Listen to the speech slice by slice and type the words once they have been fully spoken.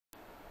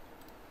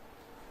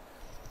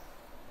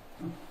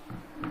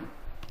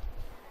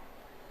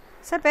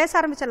Sir பேச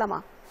ஆரம்பிச்சிடலாமா?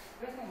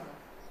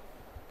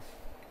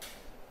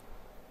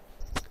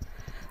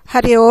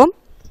 Hari Om.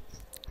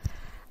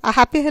 A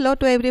happy hello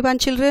to everyone,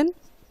 children.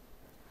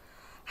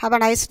 Have a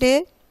nice day.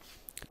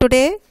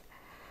 Today,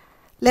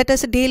 let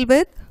us deal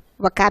with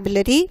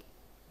vocabulary.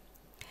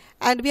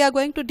 And we are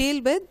going to deal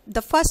with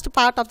the first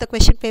part of the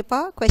question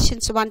paper,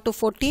 questions 1 to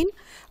 14,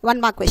 1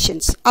 mark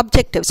questions.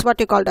 Objectives, what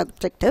you call the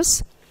objectives.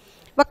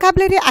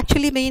 Vocabulary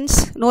actually means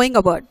knowing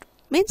a word,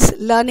 means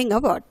learning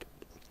a word.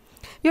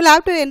 You'll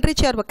have to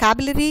enrich your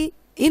vocabulary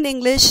in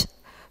English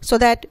so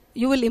that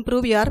you will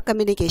improve your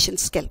communication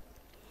skill.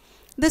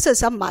 This is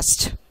a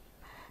must.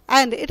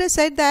 And it is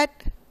said that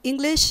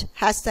English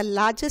has the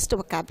largest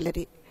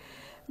vocabulary.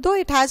 Though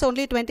it has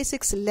only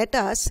 26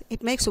 letters,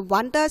 it makes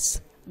wonders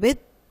with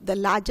the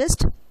largest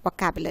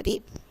vocabulary.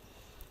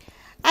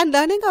 And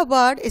learning a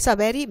word is a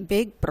very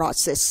big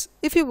process.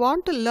 If you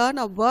want to learn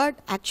a word,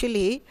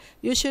 actually,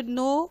 you should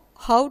know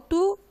how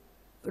to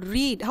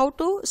read, how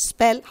to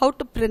spell, how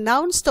to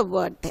pronounce the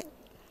word there.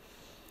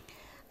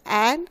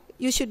 And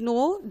you should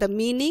know the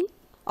meaning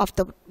of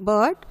the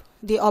word,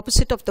 the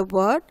opposite of the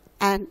word,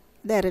 and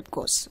there it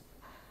goes.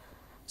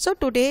 So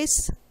today's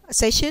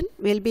session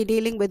will be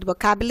dealing with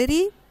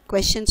vocabulary,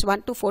 questions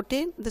 1 to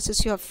 14. This is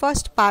your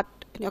first part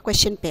in your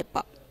question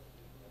paper.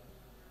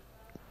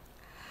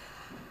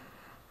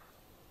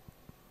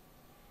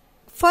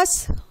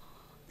 First,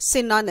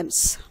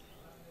 synonyms.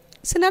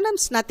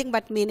 Synonyms, nothing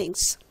but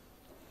meanings.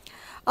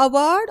 A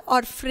word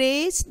or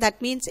phrase that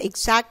means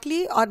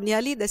exactly or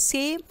nearly the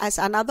same as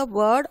another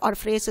word or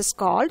phrase is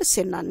called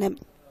synonym.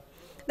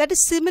 That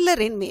is similar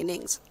in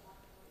meanings.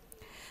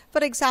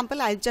 For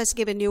example, I've just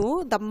given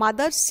you the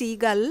mother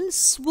seagull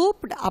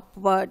swooped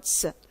upwards.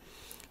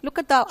 Look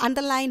at the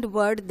underlined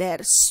word there,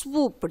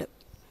 swooped.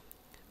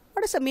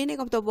 What is the meaning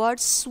of the word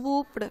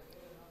swooped?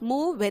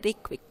 Move very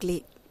quickly.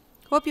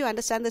 Hope you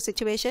understand the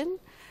situation.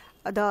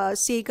 The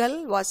seagull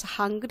was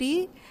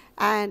hungry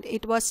and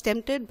it was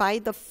tempted by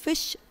the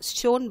fish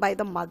shown by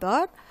the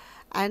mother,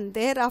 and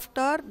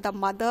thereafter the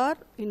mother,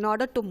 in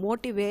order to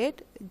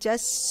motivate,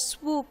 just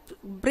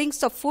brings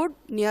the food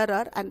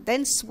nearer and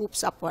then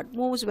swoops upward,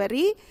 moves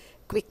very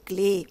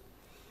quickly.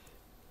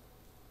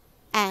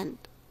 And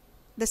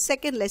the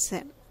second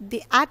lesson,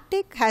 the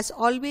attic has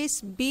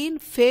always been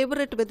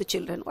favorite with the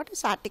children. What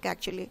is attic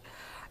actually?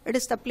 It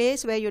is the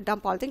place where you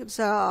dump all things. It's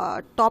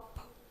top,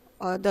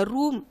 the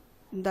room,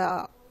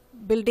 the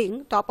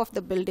building, top of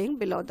the building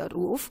below the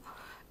roof,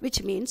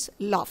 which means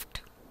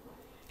loft.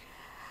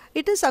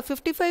 It is a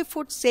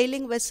 55-foot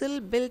sailing vessel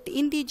built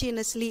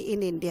indigenously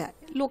in India,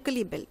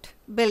 locally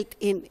built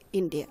in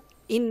India,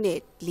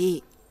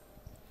 innately.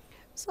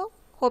 So,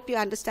 hope you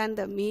understand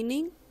the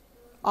meaning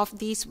of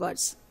these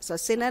words. So,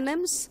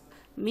 synonyms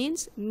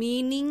means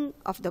meaning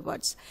of the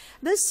words.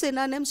 These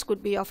synonyms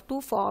could be of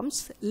two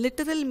forms,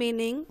 literal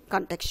meaning,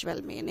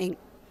 contextual meaning.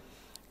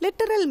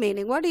 Literal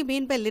meaning, what do you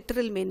mean by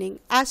literal meaning?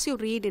 As you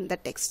read in the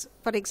text.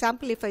 For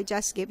example, if I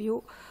just give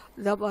you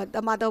the word,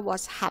 the mother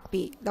was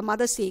happy, the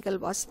mother seagull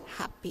was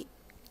happy.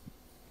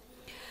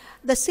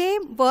 The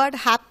same word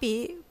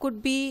happy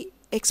could be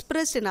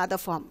expressed in other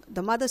form.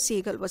 The mother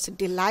seagull was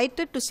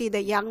delighted to see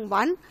the young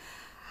one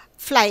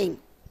flying.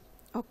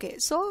 Okay,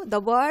 so the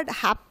word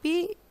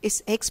happy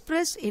is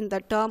expressed in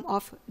the term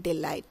of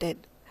delighted.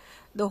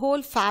 The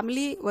whole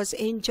family was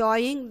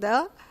enjoying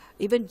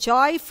even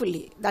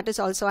joyfully. That is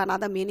also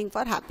another meaning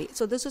for happy.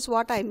 So this is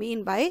what I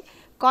mean by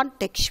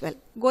contextual,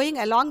 going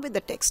along with the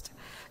text.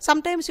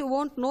 Sometimes you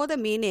won't know the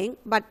meaning,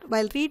 but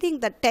while reading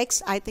the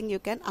text, I think you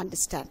can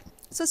understand.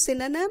 So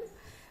synonym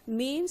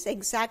means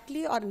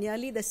exactly or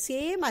nearly the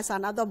same as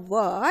another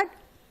word,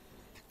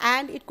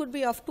 and it could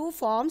be of two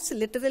forms,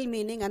 literal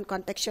meaning and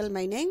contextual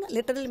meaning.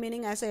 Literal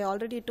meaning, as I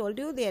already told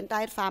you, the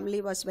entire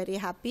family was very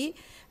happy.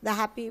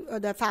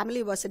 The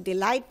family was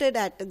delighted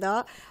at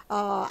the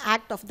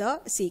act of the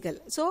seagull.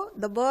 So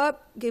the verb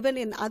given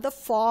in other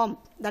form,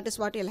 that is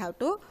what you'll have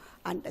to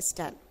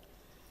understand.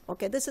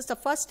 Okay, this is the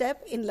first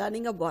step in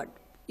learning a word.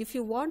 If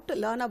you want to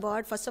learn a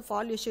word, first of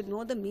all, you should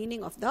know the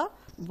meaning of the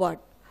word.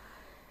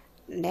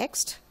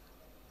 Next,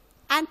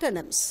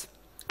 antonyms.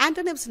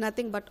 Antonyms is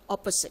nothing but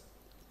opposite.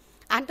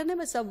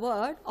 Antonym is a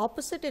word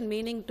opposite in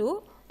meaning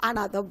to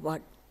another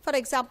word. For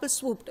example,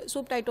 swooped.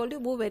 Swooped, I told you,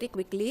 move very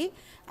quickly,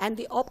 and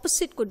the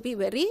opposite could be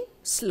very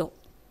slow.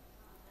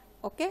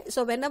 Okay,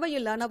 so whenever you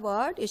learn a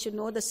word, you should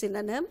know the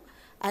synonym.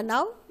 And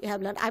now you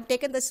have learned. I've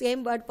taken the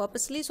same word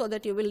purposely so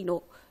that you will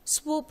know.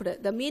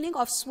 Swooped. The meaning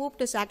of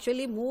swooped is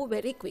actually move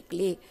very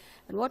quickly.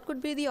 And what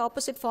could be the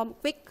opposite form?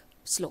 Quick,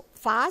 slow.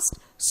 Fast,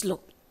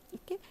 slow.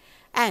 Okay,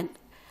 and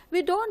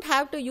we don't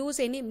have to use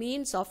any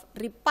means of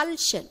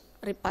repulsion.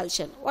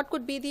 Repulsion. What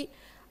could be the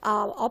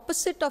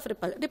opposite of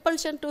repulsion?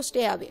 Repulsion, to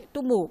stay away,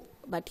 to move.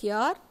 But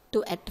here,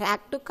 to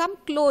attract, to come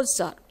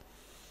closer.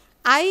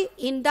 I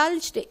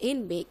indulged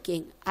in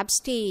making,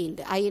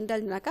 abstained. I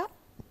indulged,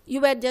 you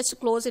were just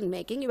close in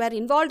making, you were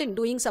involved in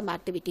doing some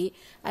activity,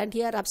 and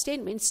here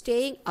abstain means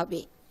staying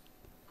away.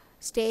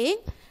 Staying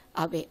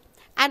away.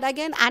 And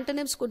again,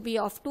 antonyms could be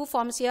of two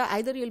forms here.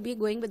 Either you will be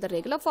going with the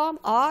regular form,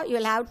 or you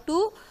will have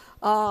to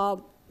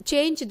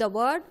change the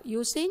word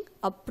using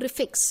a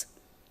prefix.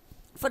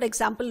 For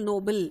example,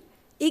 noble,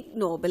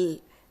 ignoble,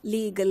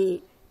 legal,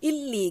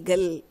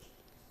 illegal.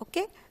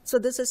 Okay, so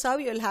this is how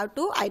you will have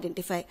to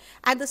identify,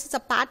 and this is a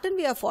pattern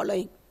we are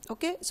following.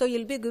 Okay, so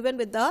you'll be given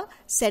with the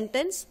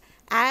sentence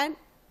and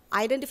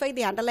identify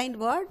the underlined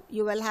word.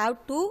 You will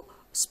have to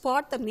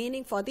spot the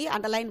meaning for the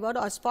underlined word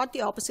or spot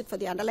the opposite for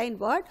the underlined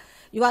word.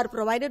 You are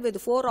provided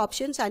with 4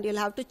 options and you'll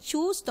have to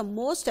choose the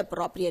most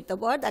appropriate, the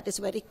word that is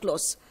very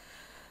close.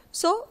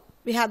 So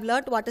we have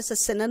learnt what is a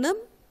synonym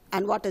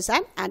and what is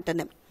an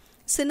antonym.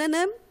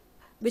 Synonym,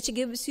 which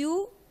gives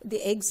you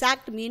the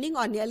exact meaning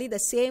or nearly the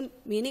same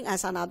meaning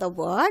as another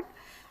word,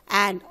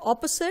 and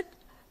opposite,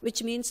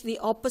 which means the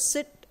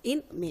opposite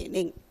in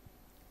meaning.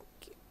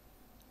 Okay.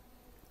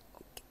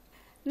 Okay.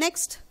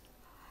 Next,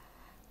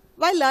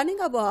 while learning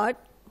a word,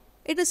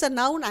 it is a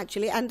noun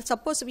actually, and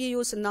suppose we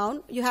use a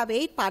noun, you have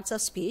 8 parts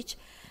of speech,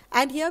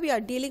 and here we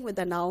are dealing with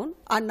a noun.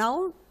 A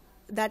noun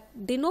that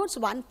denotes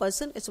one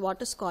person is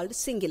what is called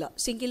singular,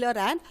 singular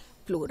and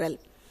plural.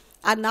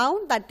 A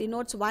noun that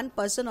denotes one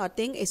person or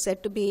thing is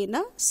said to be in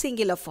a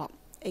singular form.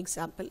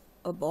 Example,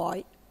 a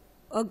boy,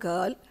 a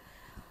girl.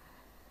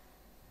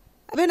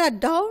 When a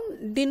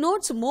noun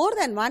denotes more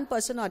than one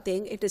person or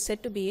thing, it is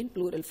said to be in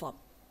plural form.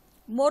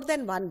 More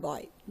than one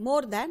boy,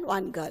 more than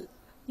one girl.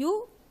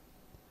 You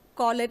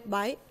call it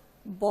by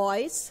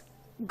boys,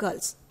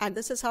 girls, and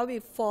this is how we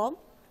form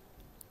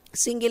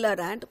singular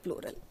and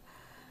plural.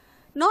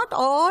 Not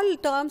all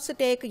terms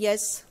take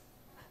yes.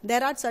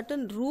 There are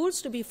certain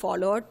rules to be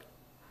followed,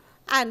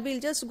 and we'll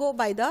just go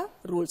by the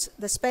rules,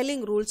 the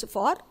spelling rules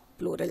for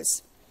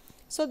plurals.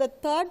 So the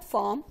third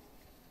form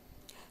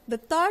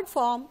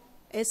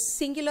is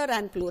singular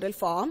and plural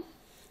form.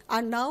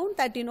 A noun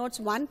that denotes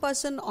one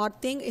person or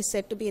thing is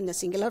said to be in the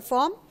singular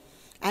form,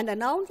 and a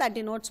noun that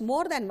denotes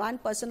more than one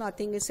person or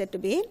thing is said to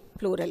be in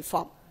plural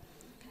form.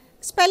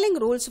 Spelling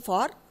rules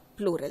for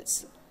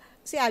plurals.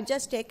 See, I've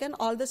just taken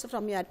all this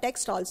from your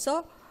text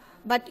also,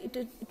 but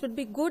it would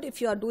be good if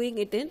you are doing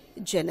it in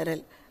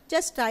general.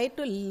 Just try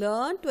to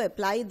learn to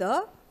apply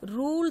the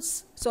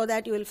rules so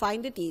that you will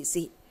find it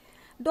easy.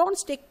 Don't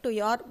stick to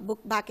your book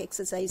back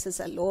exercises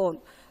alone.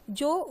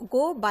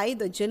 Go by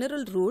the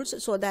general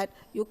rules so that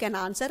you can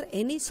answer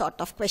any sort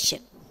of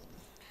question.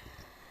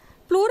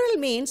 Plural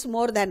means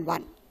more than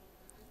one.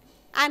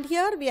 And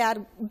here we are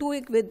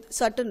doing with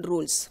certain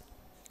rules.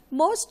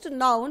 Most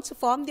nouns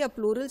form their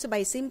plurals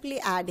by simply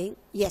adding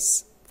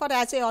yes. For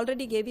as I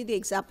already gave you the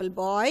example,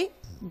 boy,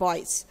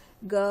 boys,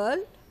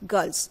 girl,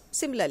 girls.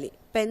 Similarly,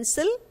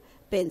 pencil,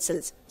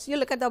 pencils. So you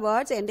look at the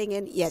words ending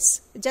in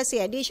yes, just the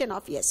addition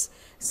of yes.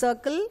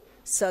 Circle,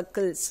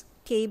 circles.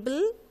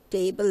 Table,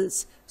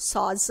 tables.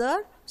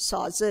 Saucer,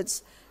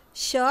 saucers.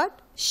 Shirt,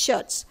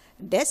 shirts.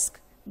 Desk,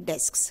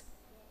 desks.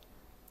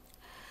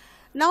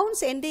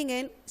 Nouns ending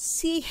in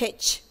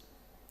ch,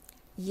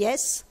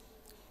 yes,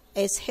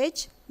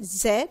 sh,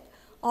 z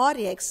or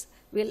x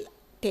will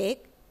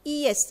take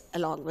es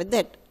along with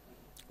it.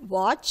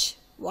 Watch,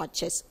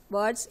 watches.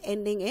 Words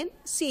ending in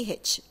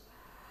ch.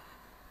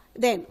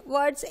 Then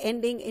words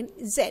ending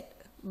in z.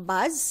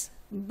 Buzz,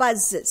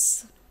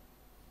 buzzes.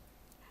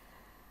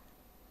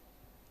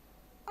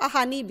 A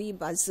honeybee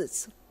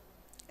buzzes.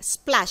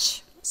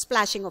 Splash,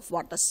 splashing of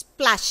water,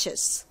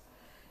 splashes.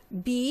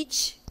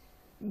 Beach,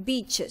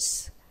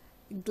 beaches.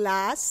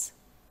 Glass,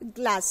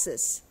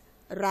 glasses.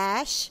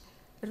 Rash,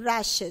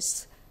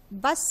 rashes.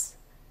 Bus,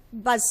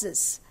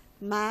 buzzes.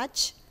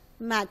 Match,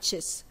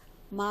 matches.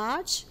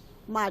 March,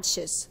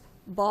 marches.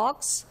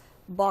 Box,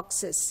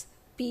 boxes.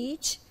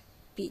 Peach,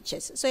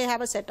 peaches. So you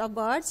have a set of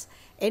words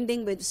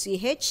ending with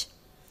ch,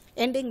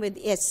 ending with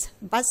s,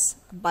 bus,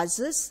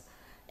 buzzes,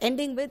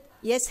 ending with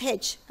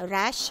sh,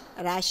 rash,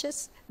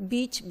 rashes,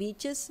 beach,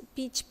 beaches,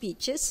 peach,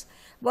 peaches.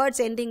 Words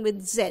ending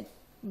with z,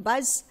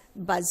 buzz,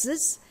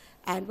 buzzes,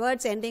 and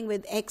words ending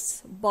with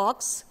x,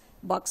 box,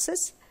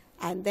 boxes,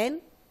 and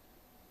then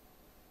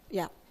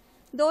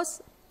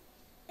those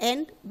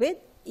end with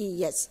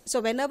es. So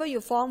whenever you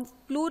form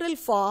plural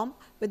form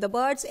with the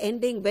words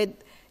ending with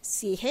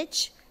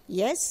ch,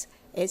 yes,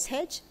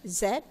 sh,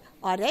 z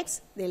or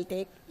x, they'll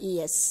take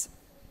es.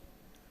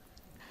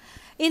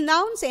 In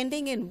nouns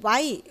ending in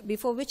y,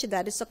 before which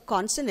there is a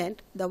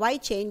consonant, the y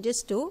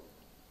changes to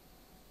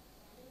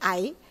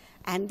I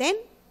and then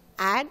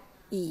add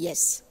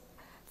es.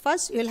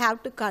 First you will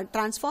have to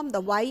transform the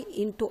y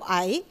into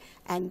I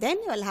and then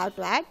you will have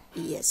to add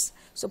es.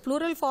 So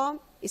plural form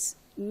is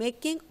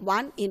making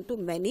one into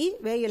many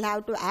where you will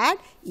have to add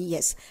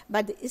es.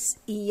 But this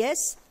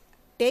es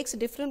takes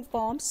different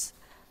forms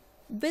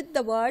with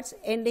the words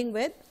ending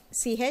with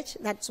ch,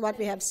 that's what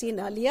we have seen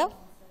earlier.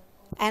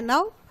 And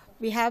now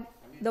we have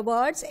the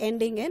words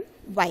ending in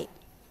y.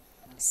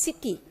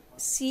 City,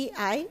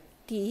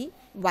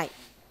 C-I-T-Y.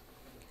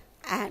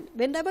 And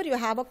whenever you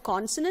have a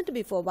consonant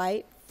before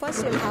y,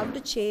 first you will have to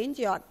change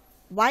your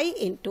y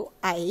into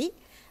I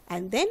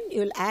and then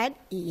you will add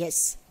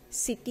es.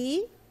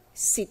 City,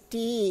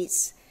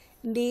 cities.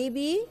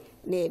 Navy,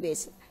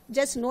 navies.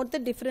 Just note the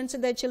difference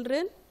there,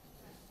 children.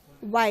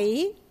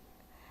 Y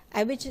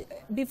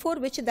before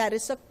which there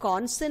is a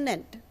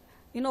consonant.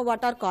 You know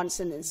what are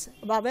consonants?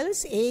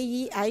 Vowels A,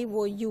 E, I,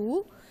 O,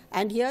 U,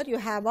 and here you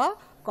have a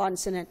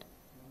consonant.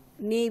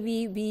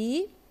 Navy,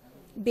 V,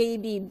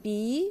 baby,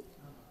 B,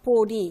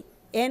 pony,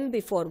 N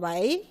before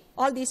Y.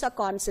 All these are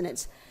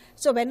consonants.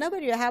 So whenever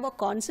you have a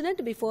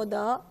consonant before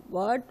the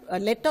word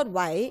letter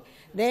Y,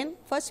 then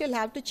first you'll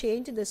have to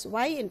change this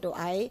Y into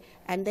I,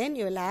 and then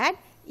you will add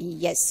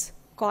ES.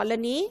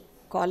 Colony,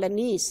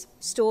 colonies.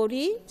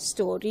 Story,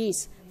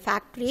 stories.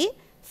 Factory,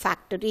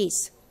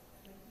 factories.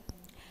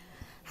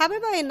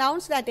 However, in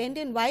nouns that end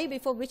in Y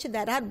before which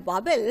there are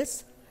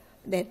vowels,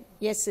 then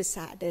S is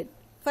added.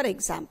 For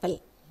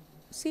example,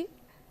 see,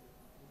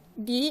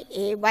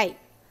 D-A-Y,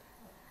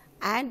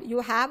 and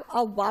you have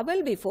a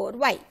vowel before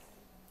Y.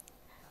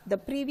 The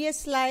previous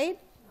slide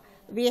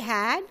we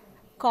had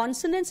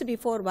consonants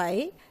before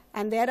Y,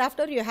 and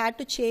thereafter you had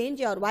to change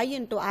your Y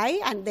into I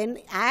and then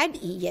add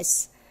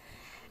ES.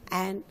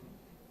 And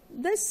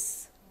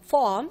this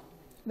form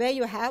where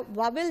you have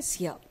vowels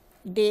here,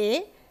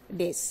 day,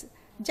 days,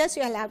 just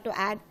you will have to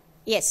add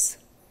S.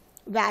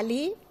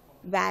 Valley,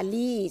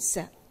 valleys,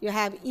 you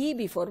have E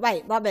before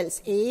Y,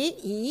 vowels A,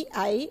 E,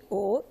 I,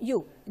 O,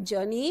 U.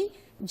 Journey,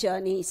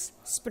 journeys.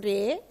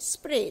 Spray,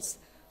 sprays.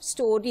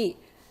 Story,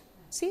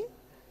 see,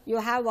 you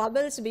have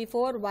vowels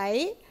before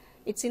Y,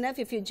 it's enough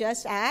if you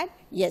just add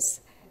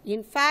yes.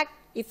 In fact,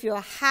 if you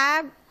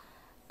have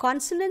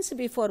consonants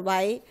before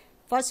Y,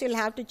 first you'll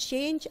have to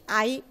change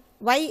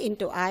Y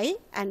into I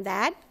and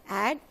that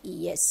add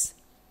ES.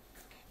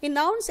 In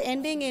nouns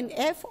ending in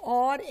F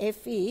or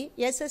FE,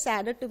 S is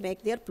added to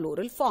make their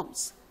plural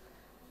forms.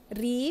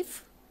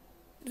 Reef,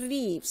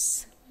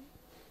 reefs.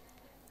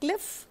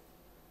 Cliff,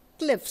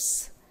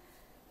 cliffs.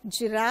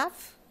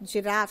 Giraffe,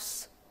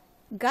 giraffes.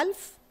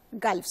 Gulf,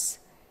 gulfs.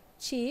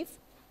 Chief,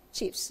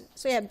 chiefs.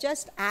 So you have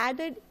just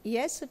added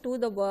S to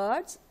the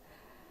words,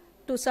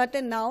 to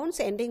certain nouns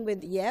ending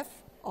with F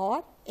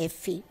or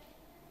FE.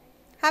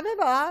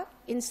 However,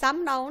 in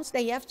some nouns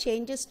the F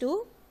changes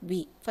to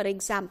V. For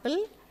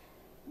example,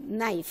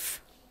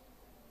 knife.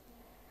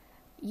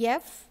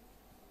 F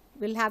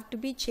will have to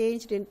be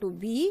changed into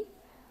V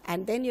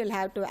and then you will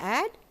have to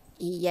add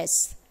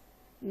ES.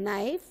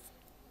 Knife,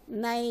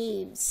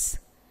 knives.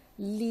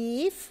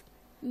 Leaf,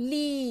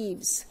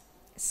 leaves.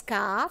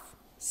 Scarf,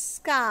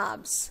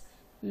 scarves.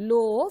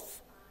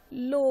 Loaf,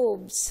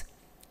 loaves.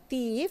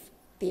 Thief,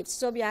 thieves.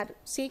 So we are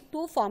seeing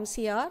two forms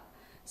here.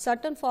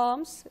 Certain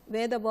forms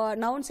where the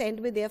nouns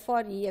end with F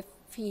or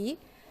EFE,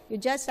 you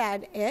just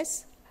add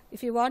S.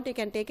 If you want, you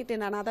can take it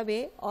in another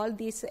way, all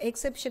these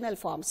exceptional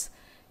forms.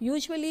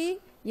 Usually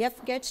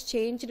F gets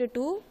changed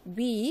to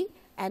V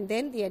and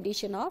then the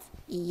addition of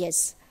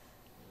ES.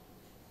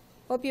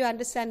 Hope you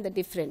understand the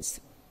difference.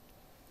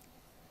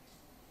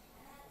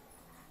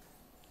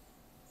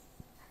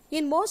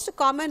 In most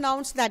common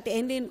nouns that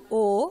end in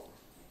O,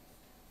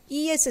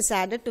 ES is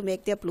added to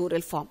make their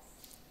plural form.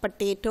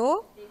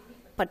 Potato,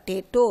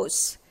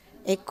 potatoes.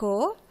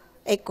 Echo,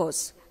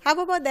 echoes.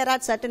 However, there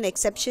are certain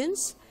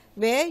exceptions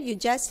where you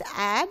just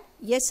add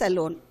yes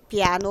alone.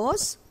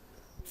 Pianos,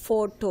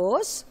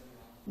 photos,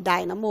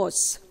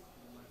 dynamos.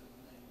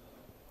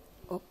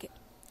 Okay.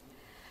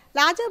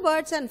 Larger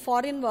words and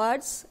foreign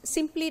words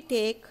simply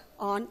take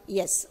on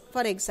yes.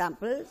 For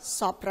example,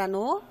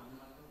 soprano,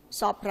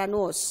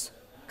 sopranos.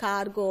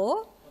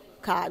 Cargo,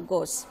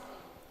 cargos.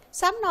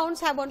 Some nouns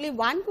have only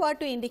one word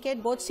to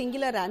indicate both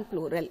singular and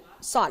plural.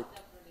 Salt.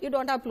 You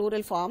don't have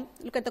plural form.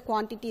 Look at the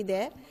quantity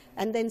there.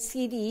 And then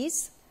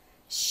series,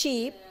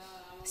 sheep,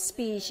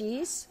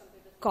 species,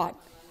 cod.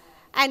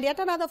 And yet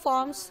another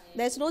forms,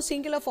 there is no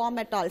singular form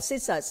at all.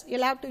 Scissors.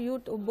 You'll have to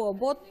use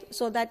both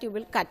so that you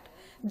will cut.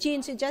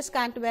 Jeans you just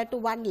can't wear to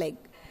one leg.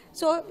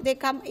 So they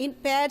come in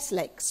pairs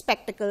like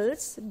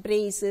spectacles,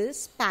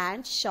 braces,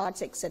 pants,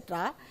 shorts,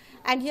 etc.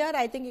 And here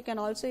I think you can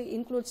also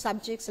include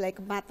subjects like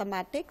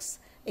mathematics,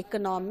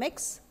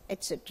 economics,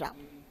 etc.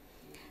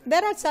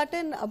 There are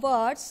certain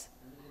words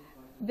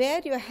where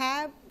you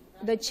have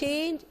the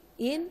change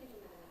in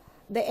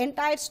the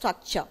entire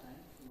structure.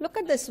 Look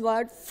at this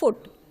word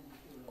foot.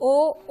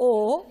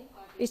 O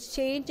is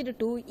changed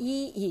to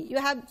EE. You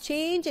have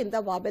change in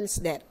the vowels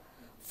there.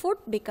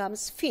 Foot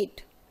becomes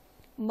feet.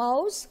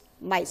 Mouse,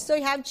 mice. So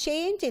you have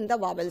change in the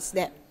vowels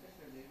there.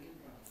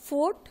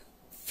 Foot,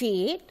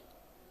 feet,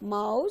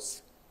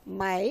 mouse,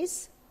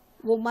 mice,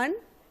 woman,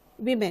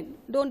 women.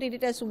 Don't read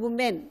it as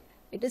women.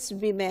 It is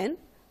women.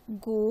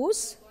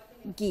 Goose,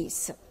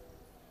 geese.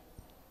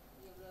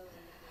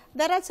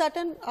 There are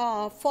certain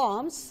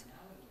forms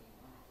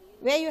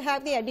where you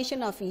have the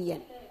addition of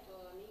en.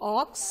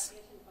 Ox,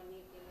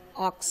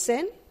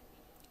 oxen,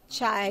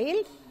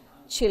 child,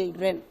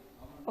 children.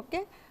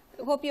 Okay.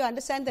 Hope you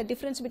understand the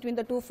difference between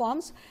the two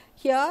forms.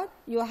 Here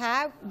you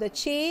have the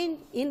change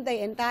in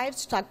the entire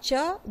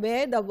structure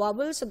where the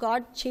vowels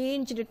got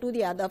changed to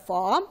the other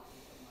form.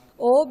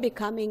 O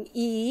becoming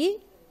E,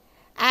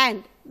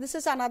 and this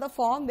is another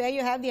form where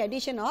you have the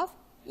addition of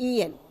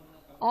en.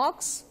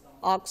 Ox,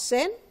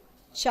 oxen,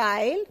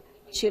 child,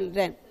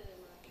 children.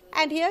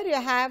 And here you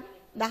have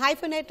the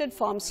hyphenated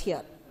forms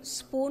here.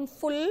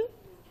 spoonful,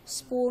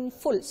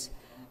 spoonfuls.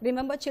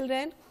 Remember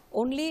children,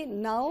 only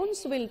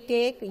nouns will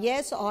take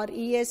yes or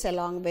es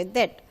along with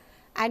it.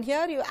 And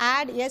here you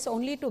add yes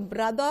only to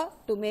brother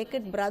to make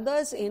it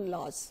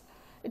brothers-in-laws.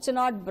 It's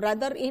not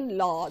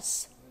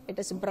brother-in-laws, it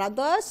is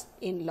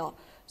brothers-in-law.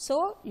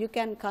 So you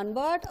can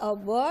convert a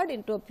word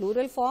into a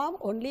plural form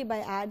only by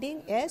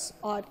adding s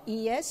or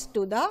es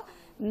to the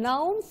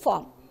noun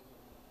form.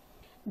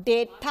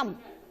 Datum,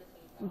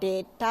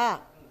 data,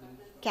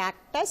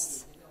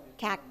 cactus,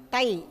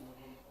 cacti,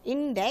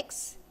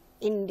 index,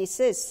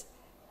 indices,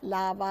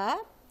 lava,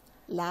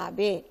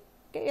 lave.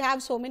 Okay, you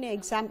have so many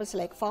examples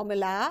like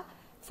formula,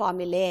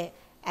 formulae,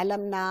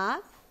 alumna,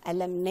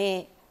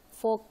 alumnae,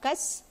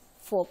 focus,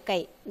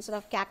 foci. Instead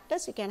of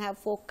cactus, you can have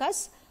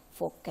focus,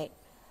 foci.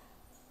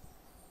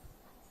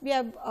 We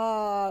have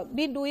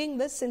been doing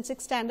this since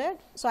 6th standard,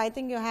 so I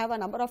think you have a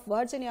number of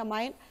words in your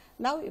mind.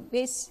 Now,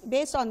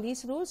 based on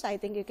these rules, I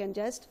think you can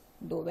just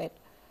do it.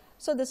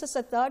 So, this is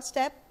the third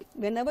step.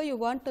 Whenever you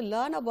want to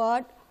learn a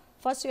word,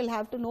 first you will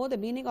have to know the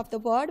meaning of the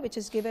word which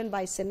is given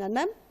by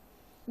synonym.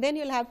 Then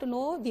you will have to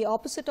know the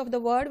opposite of the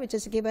word which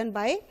is given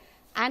by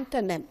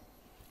antonym.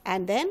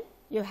 And then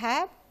you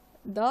have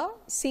the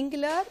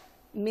singular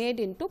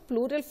made into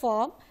plural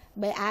form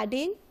by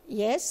adding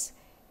yes,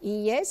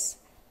 es,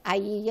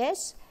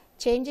 ies,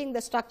 changing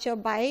the structure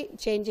by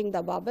changing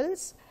the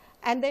vowels.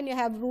 And then you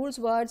have rules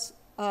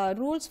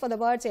for the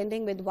words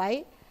ending with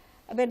y.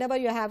 Whenever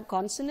you have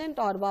consonant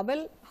or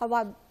vowel, how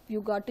have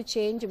you got to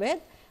change with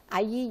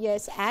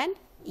ies and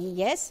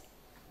es.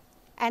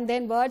 And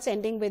then words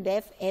ending with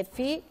f,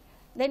 fe.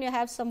 Then you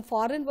have some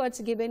foreign words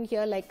given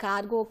here like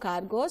cargo,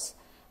 cargos.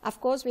 Of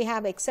course, we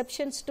have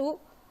exceptions too,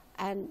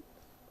 and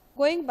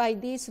going by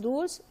these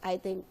rules, I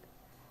think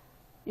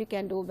you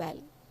can do well.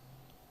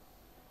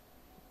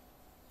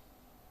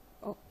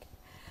 Okay.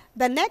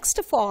 The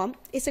next form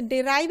is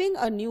deriving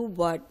a new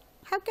word.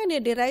 How can you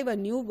derive a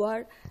new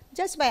word?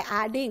 Just by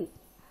adding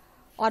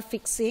or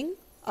fixing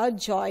or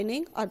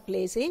joining or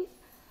placing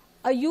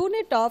a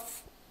unit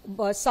of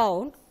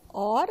sound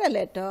or a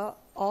letter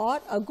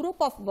or a group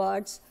of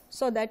words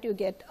so that you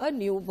get a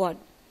new word.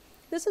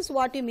 This is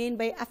what you mean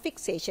by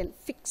affixation,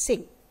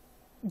 fixing,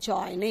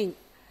 joining.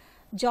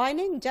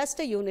 Joining just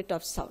a unit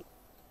of sound.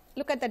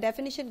 Look at the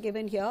definition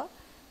given here.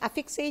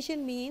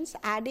 Affixation means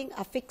adding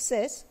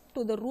affixes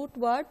to the root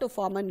word to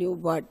form a new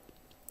word.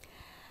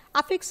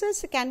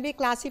 Affixes can be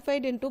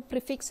classified into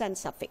prefix and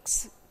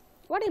suffix.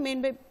 What do you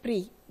mean by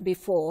pre,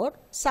 before,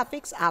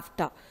 suffix,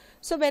 after?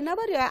 So,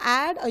 whenever you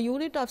add a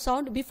unit of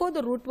sound before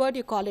the root word,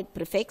 you call it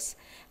prefix,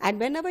 and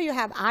whenever you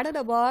have added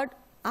a word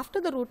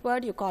after the root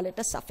word, you call it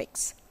a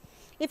suffix.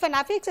 If an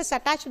affix is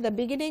attached to the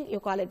beginning, you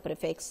call it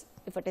prefix.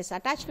 If it is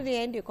attached to the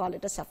end, you call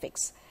it a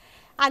suffix.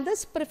 And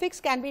this prefix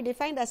can be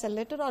defined as a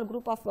letter or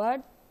group of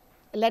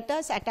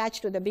letters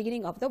attached to the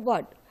beginning of the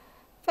word.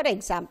 For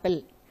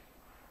example,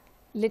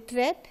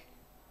 literate,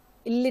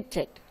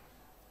 illiterate.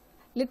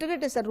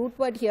 Literate is a root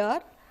word here,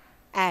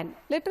 and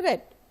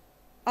literate,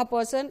 a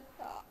person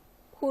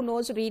who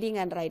knows reading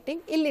and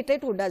writing,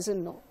 illiterate who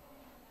doesn't know.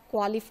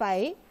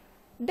 Qualify,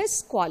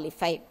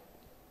 disqualify.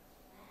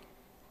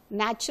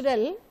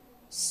 Natural,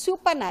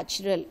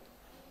 supernatural.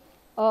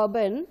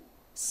 Urban,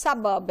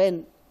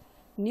 suburban.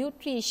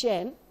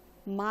 Nutrition,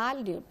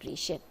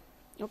 malnutrition.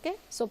 Okay.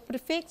 So,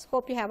 prefix,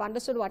 hope you have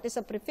understood what is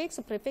a prefix.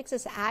 A prefix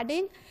is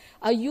adding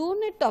a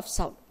unit of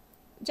sound,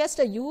 just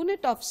a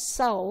unit of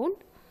sound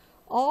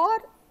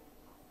or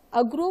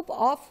a group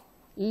of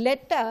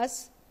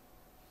letters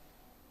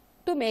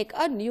to make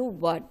a new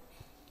word.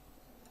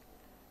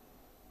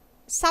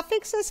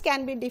 Suffixes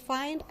can be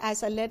defined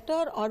as a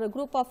letter or a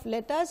group of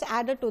letters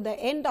added to the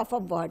end of a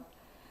word.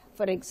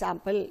 For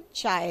example,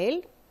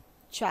 child,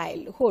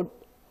 childhood,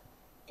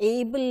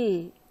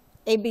 able,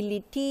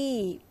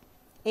 ability,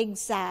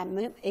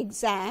 exam,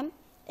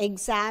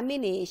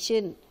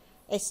 examination,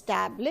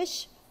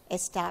 establish,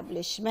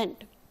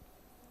 establishment,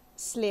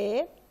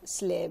 slave,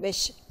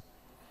 slavish.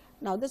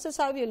 Now, this is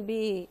how you will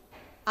be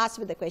asked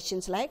with the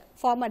questions like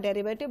form a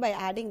derivative by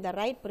adding the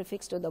right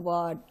prefix to the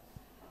word.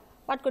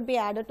 What could be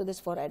added to this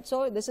forehead?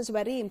 So, this is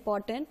very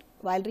important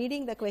while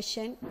reading the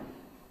question.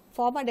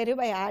 Form a derivative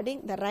by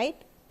adding the right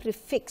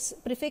prefix.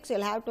 Prefix you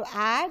will have to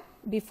add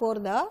before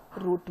the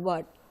root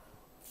word.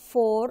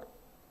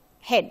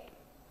 Forehead.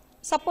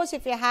 Suppose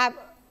if you have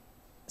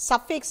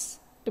suffix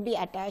to be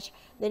attached,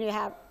 then you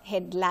have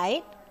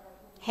headlight,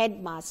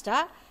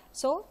 headmaster.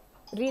 So,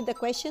 read the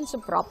questions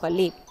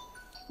properly.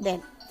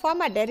 Then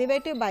form a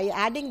derivative by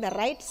adding the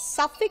right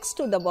suffix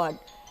to the word.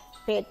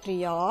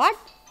 Patriot,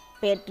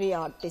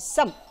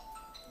 patriotism.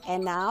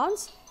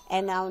 Announce,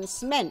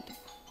 announcement.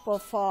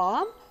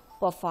 Perform,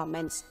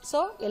 performance.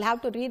 So, you will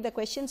have to read the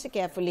questions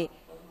carefully.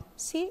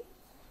 See,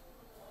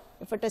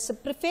 if it is a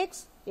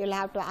prefix, you will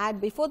have to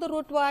add before the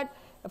root word.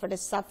 If it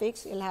is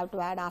suffix, you will have to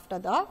add after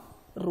the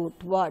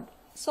root word.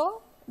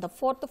 So, the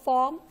fourth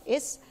form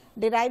is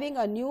deriving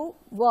a new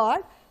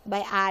word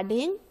by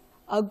adding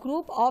a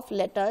group of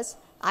letters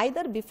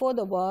either before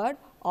the word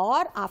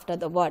or after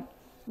the word.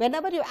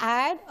 Whenever you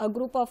add a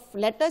group of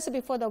letters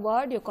before the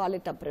word, you call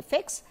it a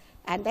prefix,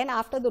 and then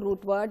after the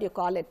root word, you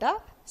call it a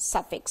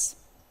suffix.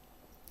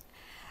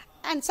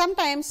 And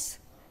sometimes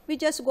we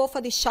just go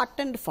for the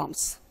shortened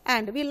forms,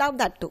 and we love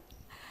that too.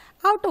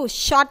 How to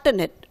shorten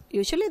it?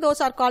 Usually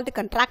those are called the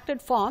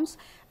contracted forms.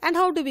 And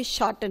how do we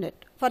shorten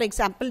it? For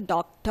example,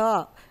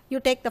 doctor. You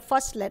take the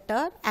first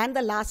letter and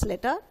the last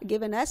letter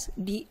given as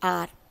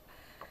DR.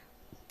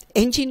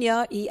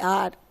 Engineer,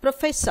 ER.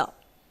 Professor,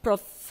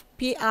 prof,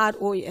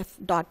 PROF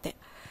dot there.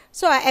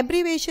 So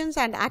abbreviations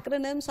and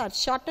acronyms are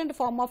shortened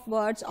form of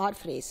words or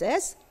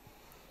phrases.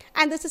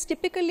 And this is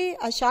typically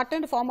a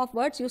shortened form of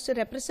words used to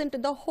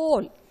represent the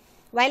whole,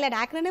 while an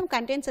acronym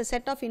contains a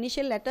set of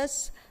initial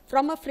letters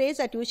from a phrase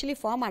that usually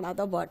form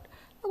another word.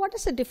 Now, what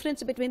is the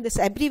difference between this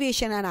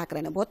abbreviation and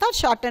acronym? Both are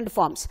shortened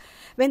forms.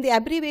 When the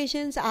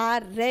abbreviations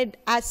are read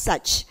as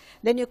such,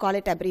 then you call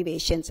it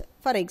abbreviations.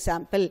 For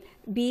example,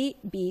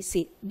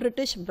 BBC,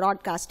 British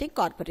Broadcasting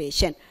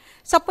Corporation.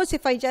 Suppose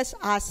if I just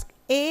ask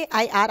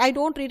AIR, I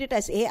don't read it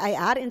as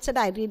AIR, instead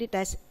I read it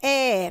as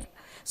AIR.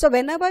 So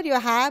whenever you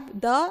have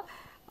the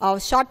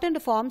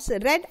shortened forms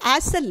read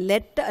as a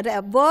letter,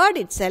 a word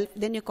itself,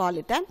 then you call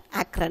it an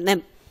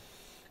acronym.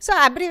 So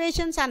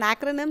abbreviations and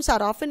acronyms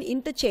are often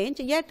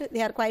interchanged, yet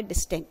they are quite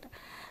distinct.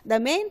 The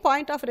main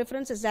point of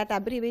reference is that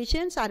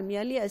abbreviations are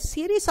merely a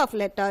series of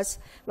letters,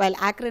 while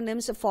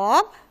acronyms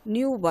form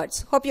new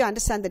words. Hope you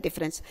understand the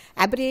difference.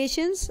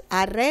 Abbreviations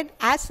are read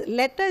as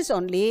letters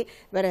only,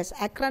 whereas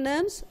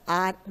acronyms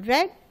are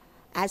read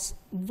as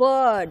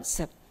words.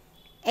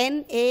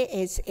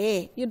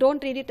 NASA, you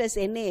don't read it as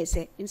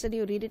NASA, instead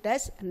you read it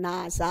as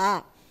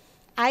NASA.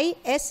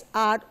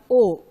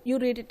 ISRO, you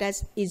read it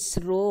as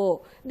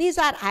ISRO. These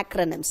are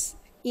acronyms.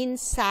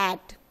 INSAT,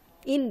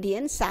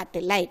 Indian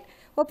Satellite.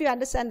 Hope you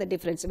understand the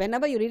difference.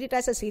 Whenever you read it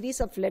as a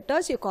series of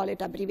letters, you call it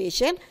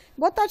abbreviation.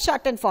 Both are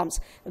shortened forms.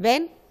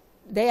 When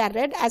they are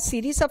read as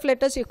series of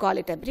letters, you call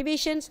it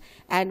abbreviations.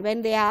 And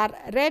when they are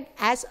read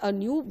as a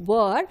new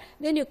word,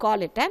 then you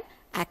call it an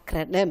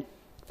acronym.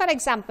 For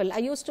example, I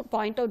used to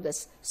point out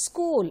this.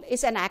 School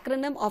is an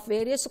acronym of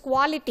various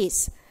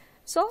qualities.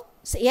 So,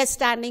 S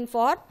standing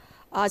for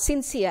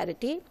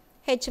sincerity,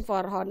 H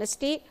for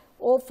honesty,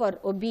 O for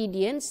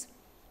obedience,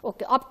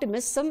 okay,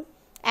 optimism,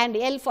 and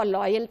L for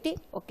loyalty.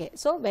 Okay,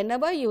 so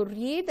whenever you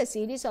read the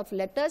series of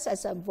letters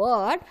as a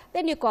word,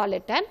 then you call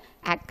it an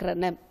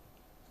acronym.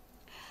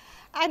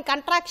 And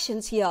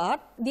contractions here,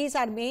 these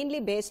are mainly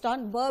based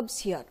on verbs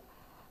here.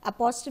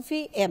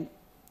 Apostrophe M,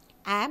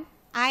 am,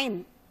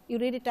 I'm. You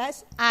read it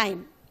as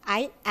I'm.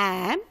 I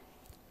am,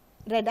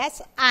 read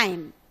as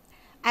I'm.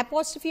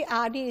 Apostrophe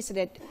RD is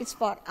read, it's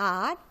for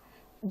R.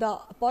 The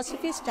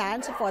apostrophe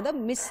stands for the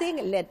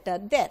missing letter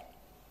there,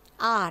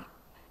 R.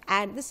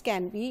 And this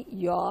can be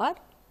your,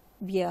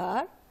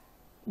 we're,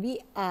 we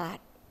are,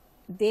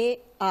 they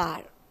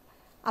are.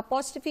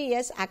 Apostrophe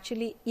S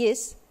actually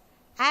is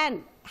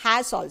and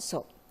has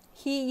also.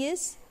 He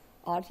is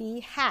or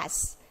he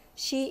has.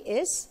 She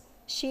is,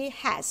 she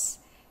has.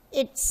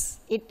 It's,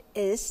 it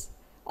is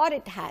or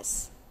it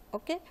has.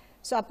 Okay.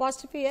 So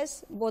apostrophe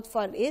S both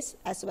for is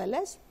as well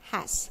as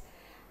has.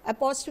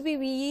 Apostrophe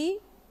we,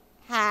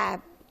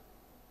 have,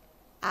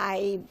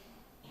 I,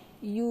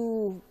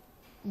 you,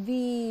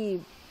 we,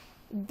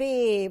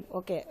 they.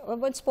 Okay.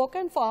 When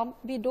spoken form,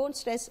 we don't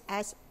stress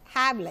as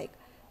have, like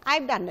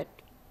I've done it.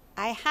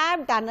 I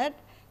have done it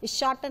is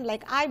shortened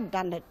like I've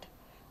done it.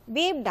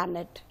 We've done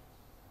it.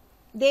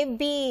 They've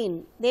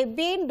been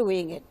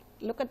doing it.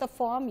 Look at the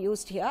form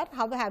used here.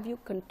 How have you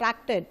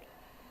contracted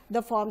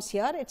the forms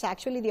here? It's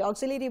actually the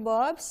auxiliary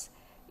verbs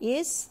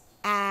is,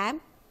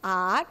 am,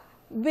 are,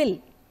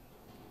 will.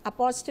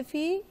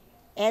 Apostrophe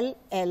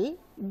LL,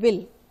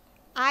 will.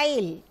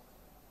 I'll,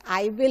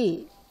 I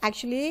will.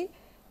 Actually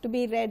to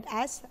be read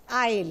as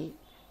I'll.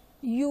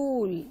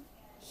 You'll,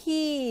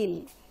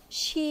 he'll,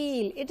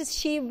 she'll. It is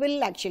she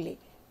will actually.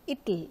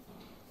 It'll,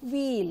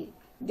 we'll,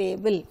 they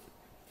will.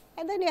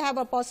 And then you have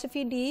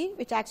apostrophe D,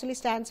 which actually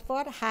stands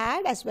for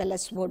had as well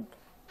as would.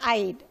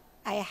 I'd,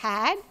 I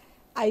had,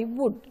 I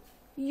would.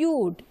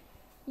 You'd,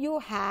 you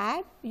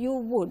had, you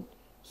would.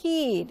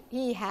 He'd,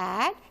 he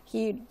had,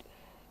 he'd.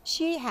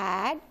 She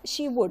had,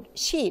 she would.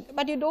 She'd,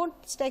 but you don't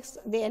text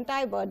the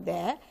entire word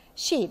there.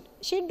 She'd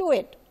do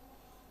it.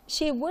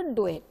 She would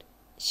do it.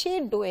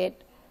 She'd do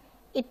it.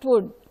 It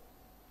would.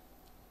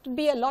 It would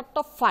be a lot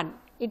of fun.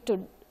 It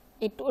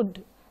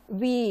would.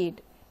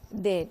 We'd,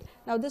 they'd.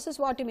 Now this is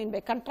what you mean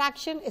by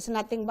contraction is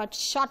nothing but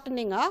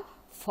shortening a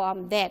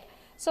form there.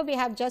 So we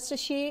have just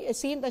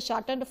seen the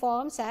shortened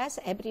forms as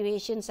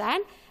abbreviations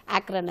and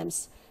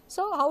acronyms.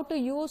 So how to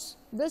use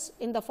this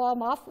in the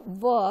form of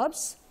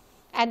verbs,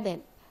 and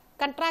then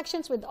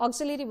contractions with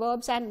auxiliary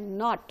verbs and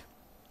not.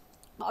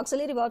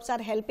 Auxiliary verbs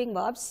are helping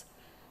verbs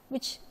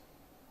which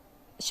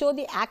show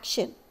the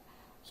action.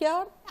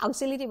 Here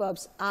auxiliary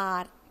verbs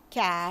are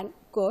can,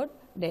 could,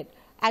 did,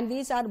 and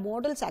these are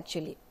modals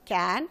actually.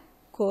 Can,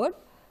 could,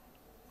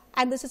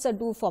 and this is a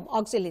do form,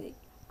 auxiliary.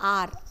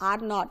 Are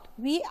not,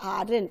 we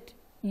aren't,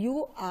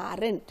 you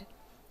aren't.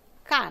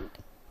 Can't,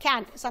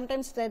 can't,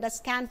 sometimes read as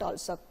can't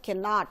also,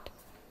 cannot,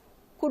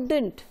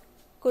 couldn't,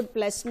 could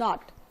plus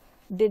not,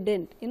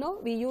 didn't. You know,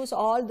 we use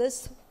all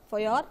this for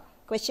your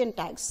question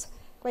tags.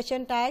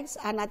 Question tags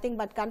are nothing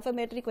but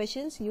confirmatory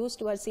questions used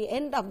towards the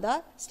end of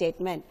the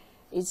statement.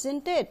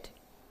 Isn't it?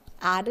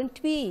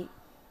 Aren't we?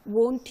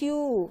 Won't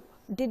you?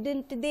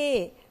 Didn't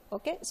they?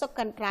 Okay. So,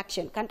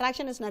 contraction.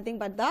 Contraction is nothing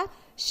but the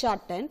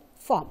shortened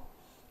form.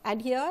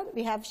 And here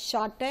we have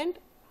shortened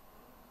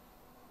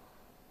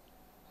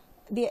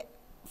the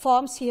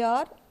forms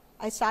here.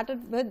 I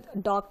started with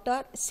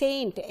doctor,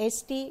 saint,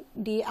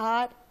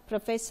 STDR,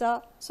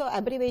 professor. So,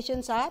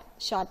 abbreviations are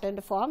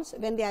shortened forms.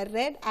 When they are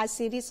read as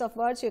series of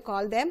words, you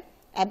call them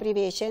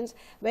abbreviations.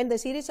 When the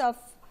series of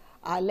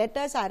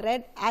letters are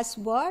read as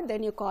word,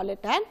 then you call it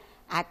an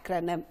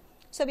acronym.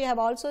 So, we have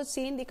also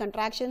seen the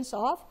contractions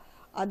of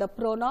the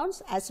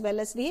pronouns as well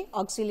as the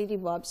auxiliary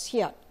verbs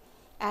here.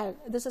 And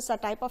this is a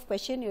type of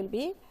question you will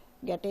be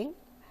getting.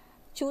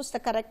 Choose the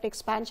correct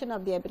expansion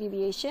of the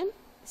abbreviation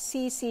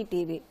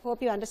CCTV.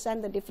 Hope you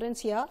understand the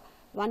difference here.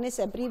 One is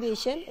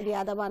abbreviation, the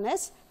other one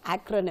is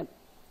acronym.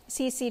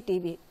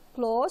 CCTV,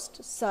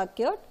 closed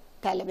circuit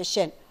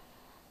television.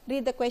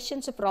 Read the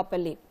questions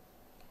properly.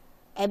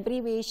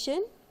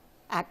 Abbreviation,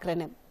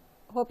 acronym.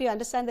 Hope you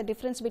understand the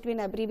difference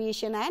between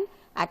abbreviation and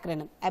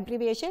acronym.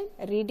 Abbreviation,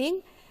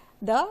 reading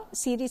the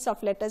series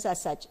of letters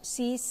as such,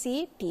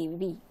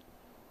 CCTV.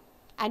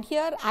 And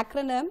here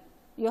acronym,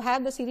 you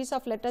have the series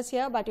of letters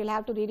here, but you will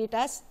have to read it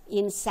as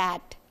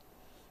INSAT,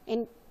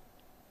 in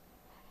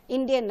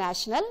Indian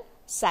National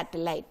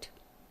Satellite.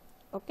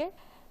 Okay.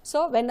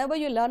 So, whenever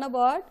you learn a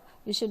word,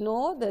 you should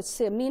know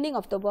the meaning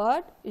of the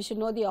word, you should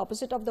know the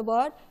opposite of the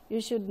word,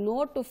 you should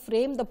know to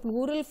frame the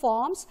plural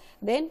forms,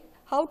 then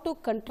how to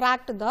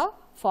contract the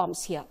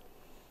forms here.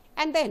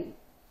 And then,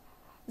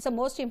 it's the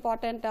most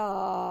important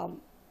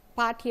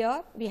part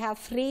here, we have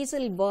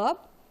phrasal verb.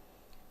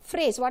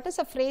 Phrase, what is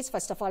a phrase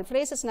first of all?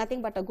 Phrase is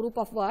nothing but a group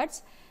of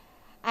words,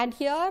 and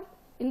here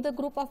in the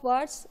group of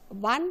words,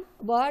 one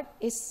word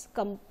is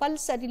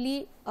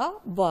compulsorily a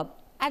verb,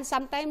 and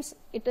sometimes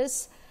it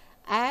is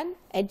an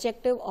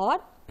adjective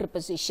or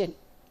preposition.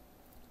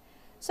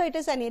 So, it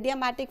is an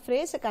idiomatic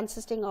phrase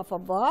consisting of a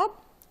verb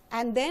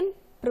and then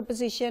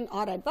preposition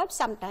or adverb,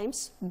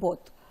 sometimes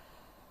both.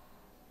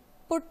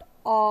 Put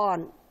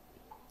on,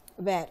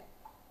 wear.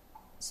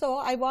 So,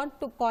 I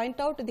want to point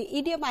out the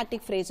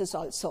idiomatic phrases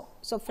also.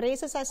 So,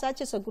 phrases as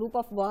such is a group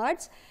of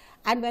words,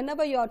 and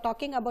whenever you are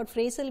talking about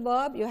phrasal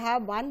verb, you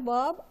have one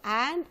verb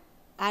and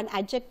an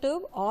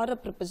adjective or a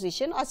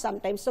preposition or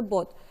sometimes the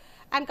both.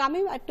 And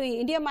coming back to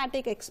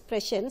idiomatic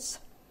expressions,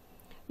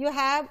 you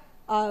have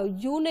a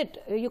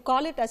unit, you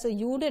call it as a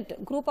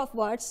unit, group of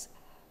words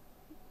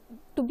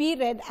to be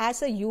read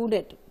as a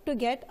unit to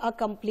get a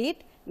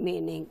complete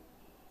meaning.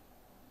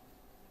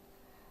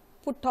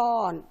 Put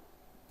on,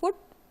 put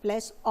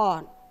plus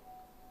on.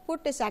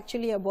 Put is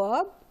actually a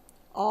verb,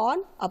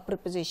 on a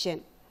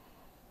preposition.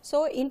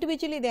 So,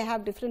 individually they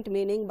have different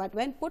meaning, but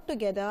when put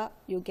together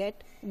you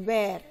get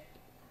wear.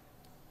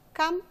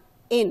 Come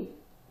in,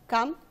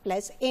 come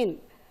plus in,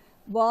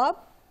 verb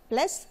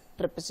plus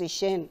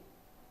preposition.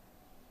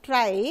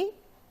 Try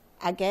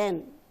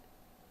again,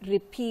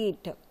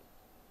 repeat.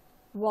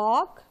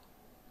 Walk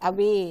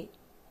away,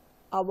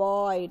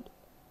 avoid.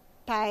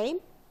 Time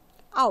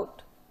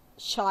out,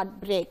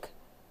 short break.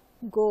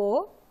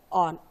 Go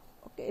on.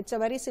 Okay, it's a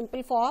very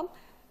simple form.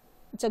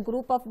 It's a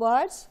group of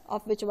words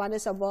of which one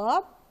is a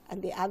verb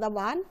and the other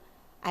one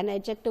an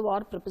adjective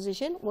or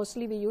preposition.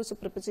 Mostly we use a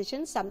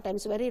preposition,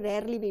 sometimes very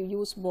rarely we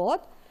use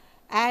both,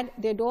 and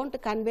they don't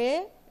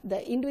convey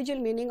the individual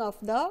meaning of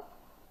the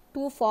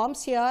two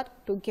forms here.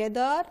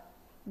 Together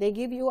they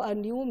give you a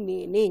new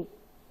meaning.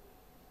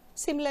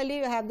 Similarly,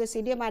 you have the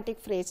idiomatic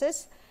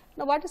phrases.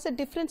 Now, what is the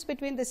difference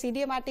between the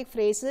idiomatic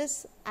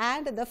phrases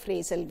and the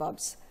phrasal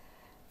verbs?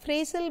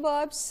 Phrasal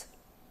verbs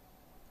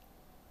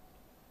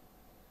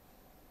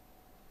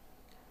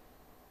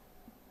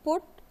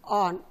put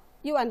on,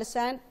 you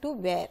understand, to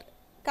wear.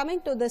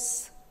 Coming to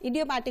this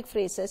idiomatic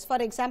phrases, for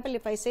example,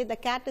 if I say the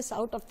cat is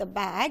out of the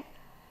bag,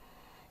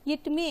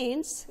 it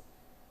means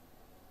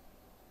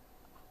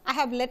I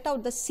have let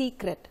out the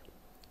secret.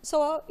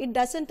 So, it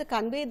does not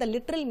convey the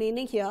literal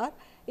meaning here,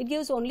 it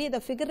gives only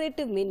the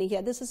figurative meaning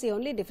here. This is the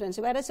only difference,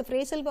 whereas the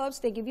phrasal verbs,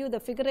 they give you the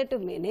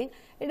figurative meaning,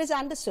 it is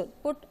understood,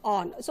 put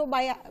on. So,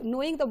 by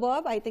knowing the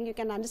verb, I think you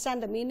can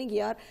understand the meaning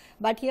here,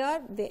 but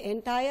here the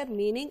entire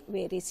meaning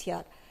varies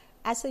here.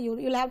 As a you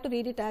will have to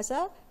read it as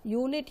a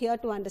unit here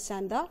to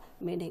understand the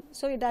meaning.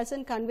 So, it does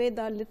not convey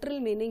the literal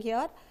meaning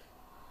here,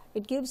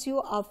 it gives you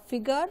a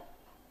figure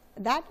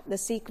that the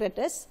secret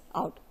is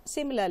out.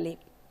 Similarly,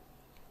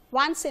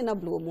 once in a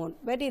blue moon,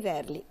 very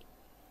rarely.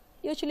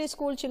 Usually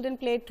school children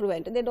play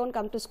truant, they do not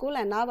come to school,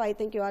 and now I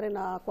think you are in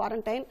a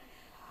quarantine.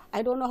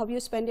 I do not know how you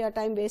spend your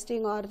time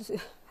wasting or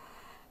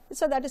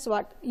so that is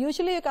what.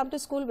 Usually you come to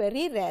school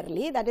very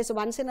rarely, that is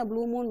once in a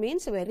blue moon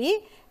means very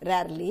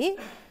rarely,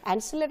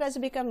 and still it has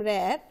become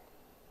rare.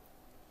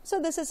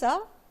 So, this is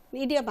a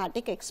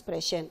idiomatic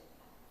expression.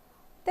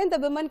 Then the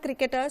women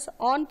cricketers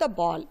on the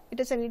ball. It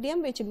is an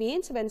idiom which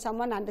means when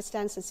someone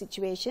understands the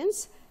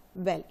situations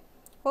well.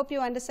 Hope you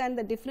understand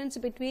the difference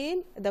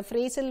between the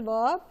phrasal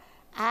verb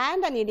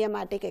and an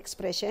idiomatic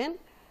expression.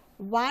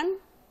 One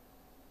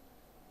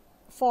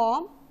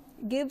form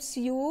gives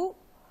you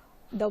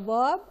the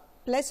verb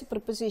plus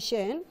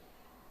preposition,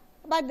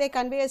 but they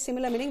convey a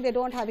similar meaning. They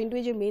don't have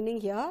individual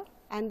meaning here.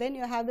 And then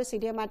you have this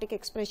idiomatic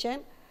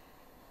expression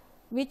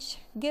which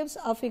gives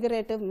a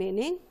figurative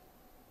meaning.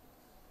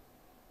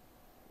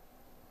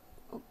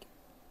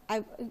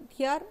 Okay.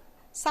 Here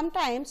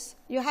sometimes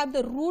you have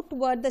the root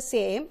word the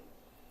same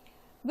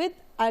with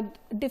a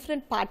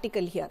different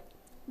particle here.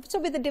 So,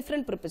 with a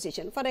different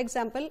preposition. For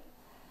example,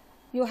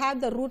 you have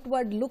the root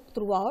word look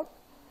throughout.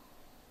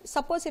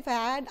 Suppose if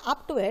I add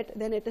up to it,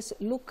 then it is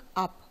look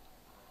up.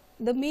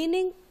 The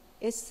meaning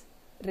is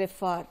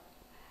refer.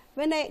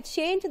 When I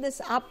change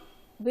this up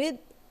with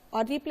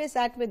or replace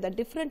that with a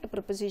different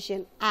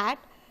preposition at,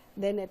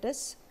 then it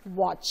is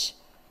watch.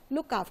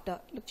 Look after.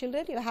 Look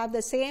children, you have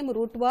the same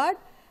root word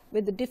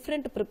with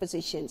different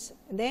prepositions.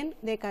 Then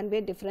they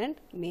convey different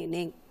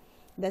meaning.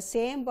 The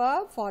same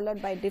verb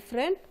followed by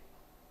different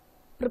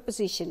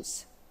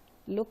prepositions.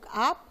 Look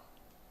up,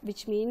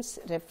 which means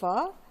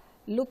refer.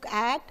 Look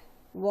at,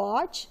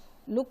 watch.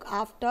 Look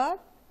after,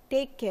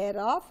 take care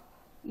of.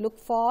 Look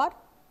for,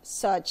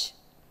 search.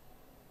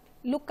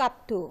 Look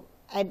up to,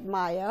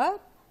 admire.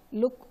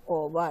 Look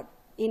over,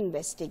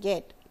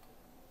 investigate.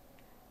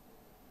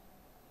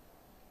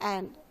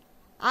 And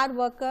are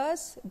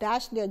workers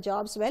dash their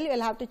jobs well? You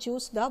will have to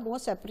choose the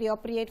most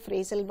appropriate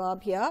phrasal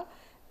verb here.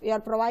 We are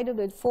provided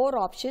with 4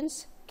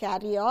 options: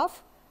 carry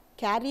off,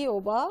 carry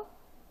over,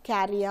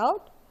 carry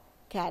out,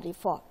 carry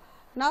for.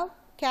 Now,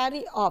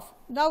 carry off.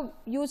 Now,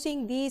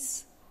 using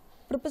these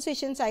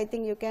prepositions, I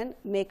think you can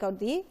make out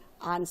the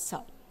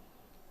answer.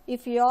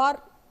 If you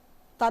are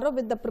thorough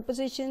with the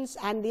prepositions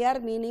and their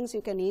meanings,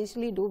 you can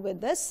easily do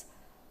with this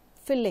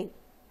filling.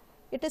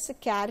 It is a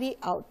carry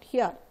out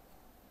here.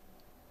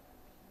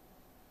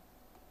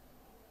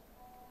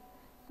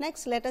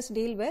 Next, let us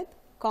deal with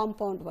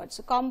compound words.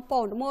 So,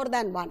 compound, more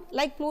than one,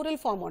 like plural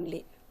form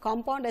only.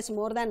 Compound is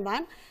more than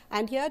one,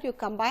 and here you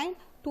combine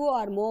 2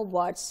 or more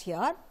words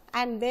here,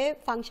 and they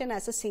function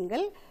as a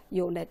single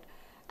unit.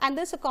 And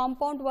this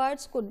compound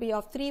words could be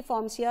of 3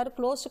 forms here.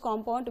 Closed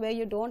compound, where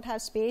you don't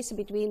have space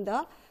between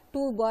the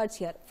 2 words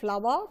here.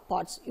 Flower,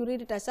 pots, you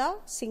read it as a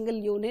single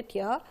unit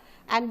here.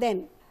 And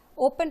then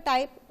open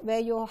type, where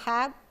you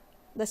have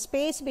the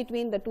space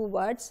between the 2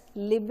 words,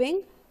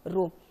 living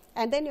room.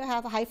 And then you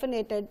have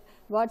hyphenated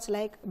words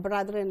like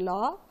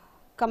brother-in-law,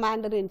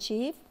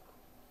 commander-in-chief,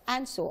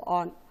 and so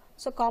on.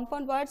 So,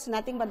 compound words,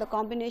 nothing but the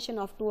combination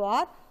of 2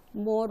 or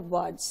more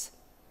words.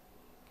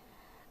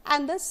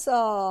 And this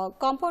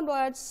compound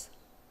words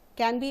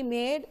can be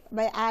made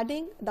by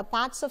adding the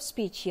parts of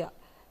speech here.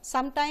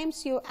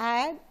 Sometimes you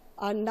add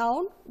a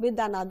noun with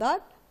another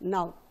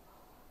noun.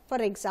 For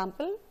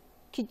example,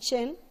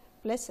 kitchen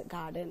plus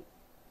garden.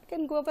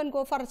 You can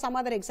go for some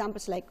other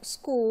examples like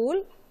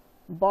school,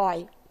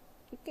 boy.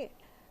 Okay.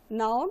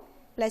 Noun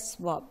plus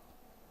verb,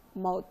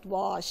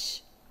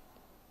 mouthwash.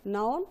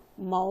 Noun,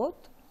 mouth,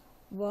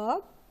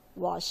 verb,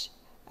 wash.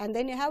 And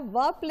then you have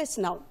verb plus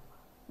noun,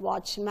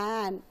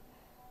 watchman.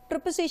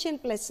 Preposition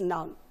plus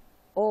noun,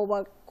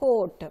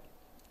 overcoat.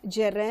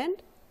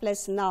 Gerund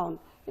plus noun.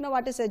 You know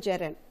what is a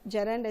gerund?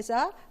 Gerund is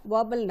a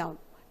verbal noun.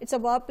 It's a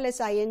verb plus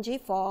ing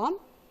form.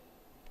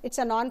 It's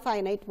a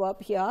non-finite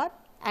verb here.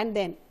 And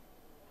then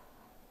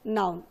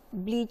noun,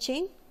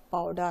 bleaching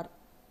powder,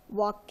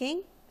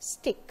 walking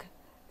stick,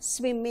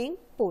 swimming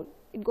pool.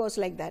 It goes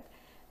like that.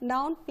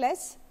 Noun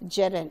plus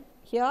gerund.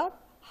 Here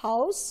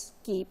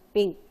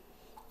housekeeping.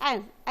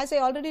 And as I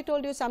already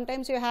told you,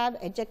 sometimes you have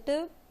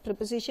adjective,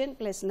 preposition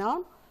plus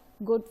noun,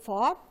 good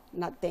for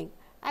nothing.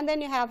 And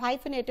then you have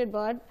hyphenated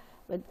word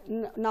with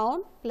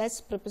noun plus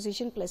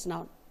preposition plus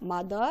noun,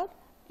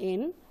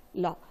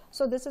 mother-in-law.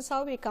 So, this is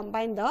how we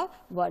combine the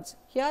words.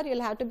 Here you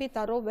will have to be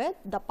thorough with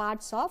the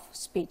parts of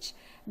speech.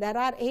 There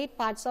are 8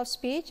 parts of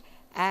speech,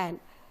 and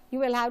you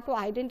will have to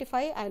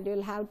identify and you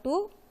will have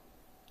to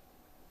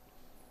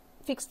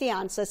fix the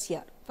answers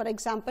here. For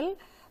example,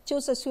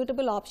 choose a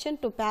suitable option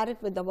to pair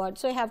it with the word.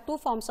 So, you have 2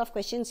 forms of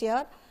questions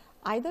here.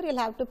 Either you will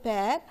have to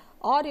pair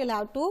or you will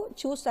have to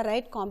choose the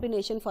right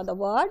combination for the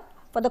word,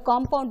 for the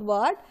compound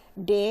word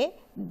day,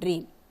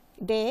 dream.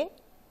 Day,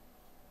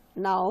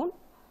 noun,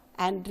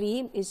 and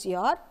dream is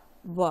your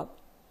verb.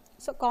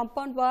 So,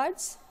 compound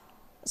words,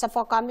 so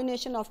for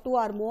combination of 2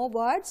 or more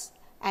words,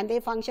 and they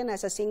function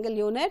as a single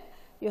unit.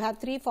 You have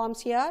 3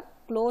 forms here: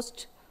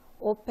 closed,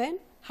 open,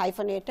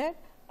 hyphenated.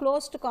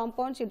 Closed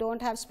compounds, you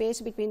don't have space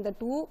between the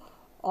 2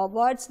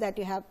 words that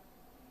you have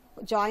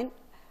joined.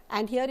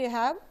 And here you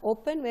have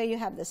open, where you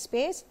have the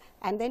space,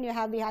 and then you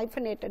have the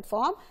hyphenated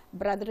form,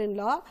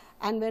 brother-in-law.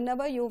 And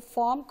whenever you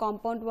form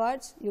compound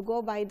words, you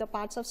go by the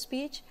parts of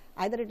speech.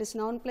 Either it is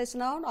noun plus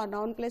noun, or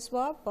noun plus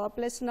verb, verb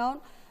plus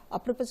noun, or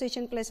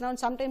preposition plus noun.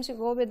 Sometimes you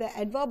go with the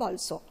adverb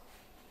also.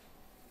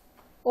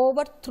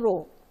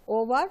 Overthrow,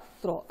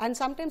 overthrow. And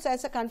sometimes there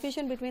is a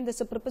confusion between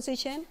this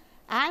preposition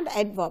and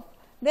adverb.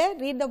 There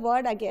read the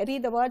word again,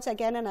 read the words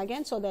again and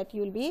again, so that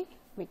you will be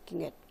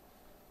making it.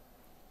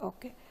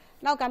 Okay.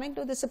 Now coming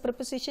to this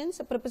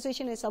prepositions. A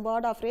preposition is a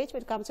word of phrase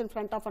which comes in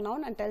front of a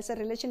noun and tells a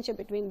relationship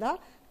between the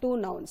two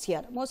nouns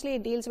here. Mostly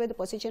it deals with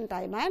position,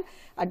 time and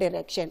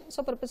direction.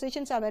 So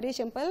prepositions are very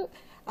simple.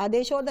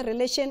 They show the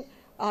relation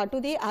to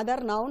the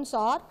other nouns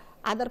or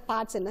other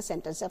parts in a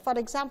sentence. For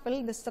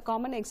example, this is the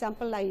common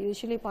example I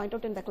usually point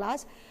out in the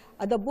class.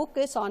 The book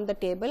is on the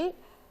table.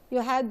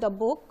 You have the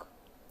book,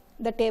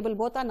 the table,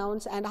 both are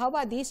nouns, and how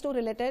are these two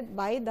related?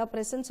 By the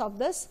presence of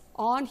this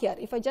on here.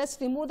 If I just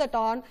remove that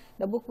on,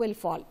 the book will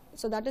fall.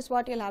 So that is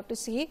what you will have to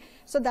see.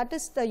 So that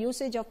is the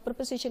usage of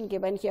preposition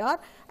given here,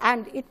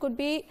 and it could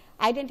be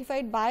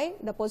identified by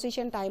the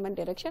position, time and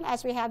direction,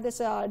 as we have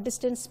this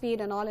distance, speed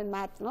and all in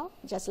math, no?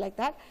 Just like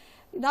that.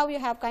 Now you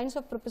have kinds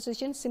of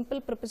prepositions: simple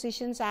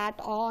prepositions, at,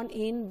 on,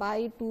 in,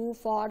 by, to,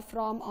 for,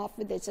 from, of,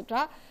 with,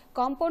 etc.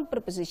 Compound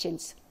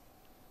prepositions.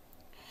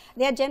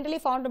 They are generally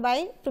found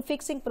by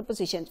prefixing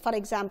prepositions. For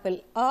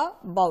example,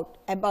 about,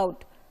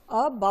 above,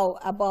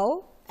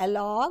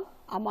 along,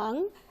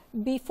 among,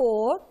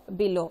 before,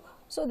 below.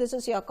 So this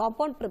is your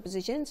compound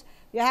prepositions.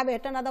 You have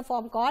yet another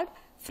form called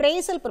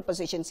phrasal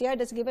prepositions. Here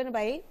it is given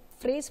by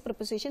phrase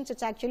prepositions.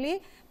 It's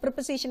actually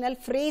prepositional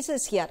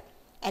phrases here.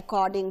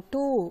 According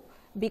to,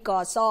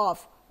 because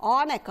of,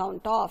 on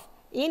account of,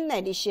 in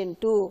addition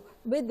to,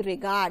 with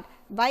regard,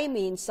 by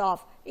means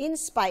of, in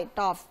spite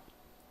of,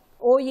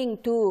 owing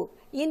to,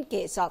 in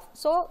case of.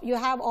 So you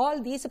have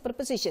all these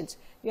prepositions.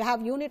 You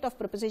have unit of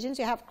prepositions,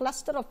 you have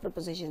cluster of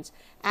prepositions,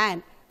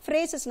 and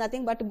phrase is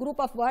nothing but group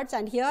of words,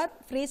 and here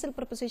phrasal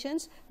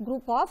prepositions,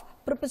 group of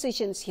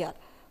prepositions here.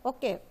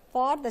 Okay,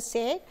 for the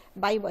sake,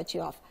 by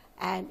virtue of.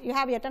 And you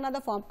have yet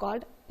another form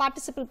called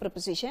participle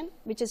preposition,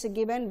 which is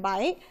given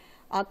by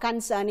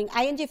concerning,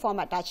 ing form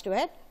attached to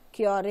it,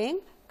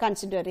 curing,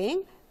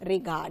 considering,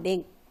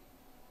 regarding.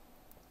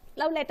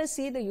 Now let us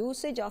see the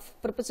usage of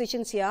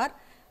prepositions here.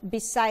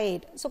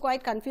 Beside, so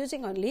quite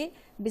confusing only,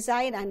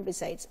 beside and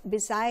besides.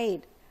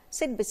 Beside,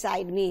 sit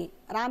beside me.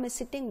 Ram is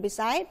sitting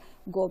beside,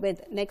 go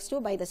with, next to,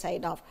 by the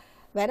side of.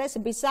 Whereas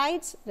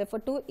besides refer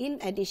to in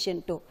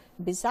addition to.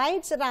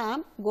 Besides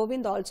Ram,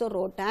 Govind also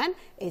wrote an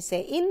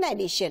essay. In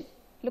addition,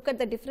 look at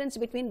the difference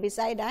between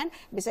beside and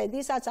beside.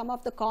 These are some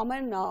of the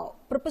common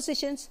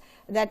prepositions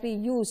that we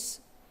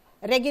use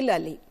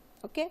regularly.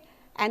 Okay,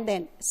 and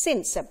then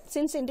since.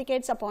 Since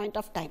indicates a point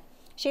of time.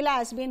 Sheila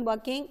has been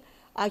working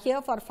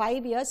here for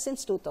 5 years,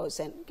 since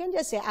 2000. You can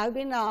just say, I have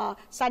been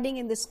studying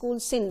in this school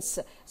since.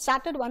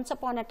 Started once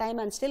upon a time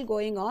and still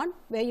going on,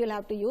 where you will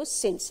have to use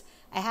since.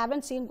 I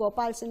haven't seen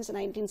Gopal since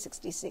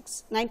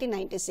 1996.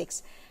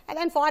 And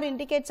then for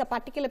indicates a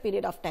particular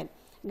period of time.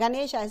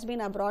 Ganesh has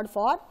been abroad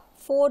for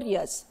 4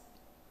 years.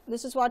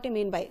 This is what you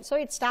mean by. So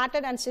it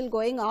started and still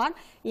going on.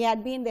 He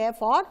had been there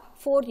for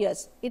 4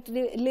 years. It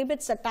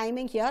limits the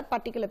timing here,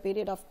 particular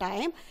period of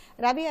time.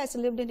 Ravi has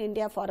lived in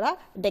India for a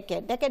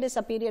decade. Decade is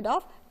a period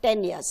of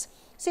 10 years.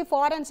 See,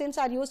 for and since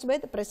are used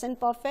with present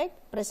perfect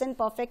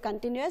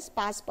continuous,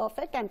 past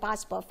perfect and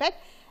past perfect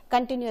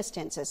continuous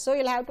tenses. So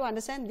you'll have to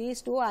understand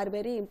these two are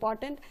very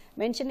important.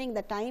 Mentioning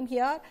the time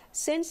here,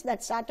 since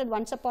that started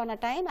once upon a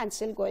time and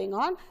still going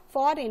on,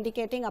 for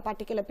indicating a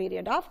particular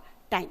period of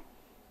time.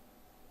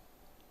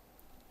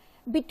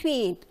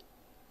 Between,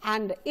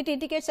 and it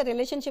indicates a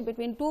relationship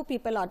between two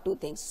people or two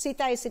things.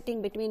 Sita is sitting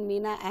between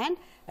Meena and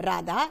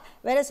Radha,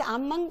 whereas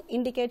among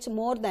indicates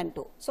more than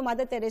two. So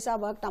Mother Teresa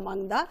worked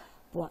among the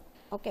poor.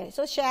 Okay,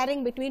 so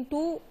sharing between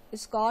two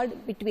is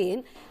called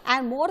between,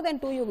 and more than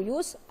two you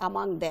use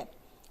among them.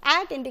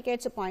 At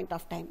indicates a point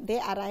of time. They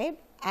arrived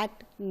at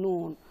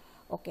noon.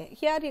 Okay,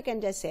 here you can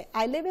just say,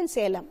 I live in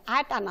Salem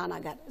at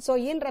Annanagar. So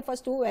in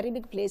refers to very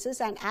big places,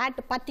 and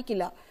at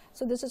particular.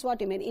 So this is what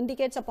you mean,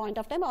 indicates a point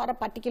of time or a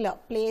particular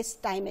place,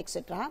 time,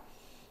 etc.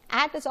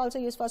 At is also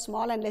used for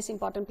small and less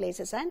important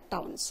places and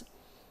towns.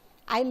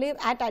 I live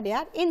at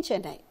Adyar in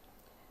Chennai.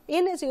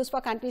 In is used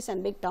for countries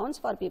and big towns,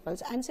 for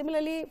peoples. And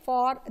similarly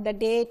for the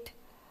date,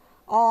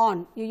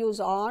 on, you use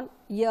on,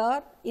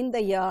 year, in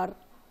the year.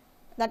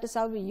 That is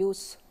how we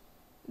use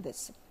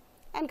this.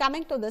 And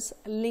coming to this,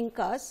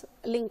 linkers.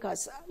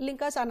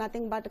 Linkers are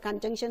nothing but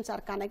conjunctions or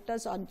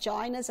connectors or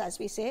joiners, as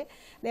we say.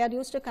 They are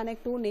used to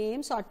connect two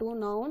names or two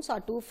nouns or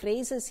two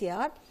phrases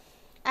here.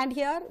 And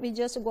here we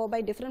just go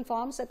by different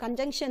forms.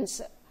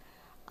 Conjunctions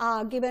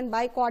are given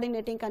by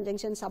coordinating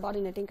conjunctions,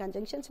 subordinating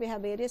conjunctions. We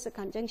have various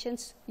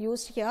conjunctions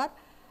used here.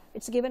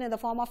 It's given in the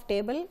form of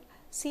table.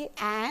 See,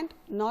 and,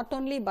 not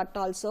only but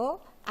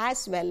also,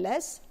 as well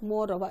as,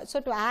 moreover.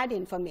 So to add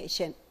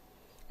information.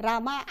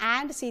 Rama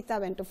and Sita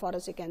went to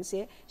forest, you can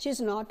say. She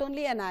is not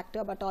only an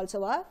actor but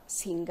also a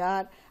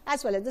singer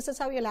as well as. This is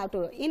how you will have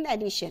to, in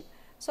addition.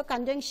 So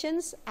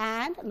conjunctions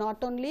and,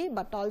 not only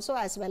but also,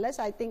 as well as.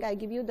 I think I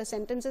give you the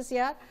sentences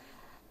here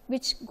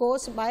which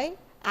goes by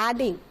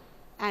adding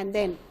and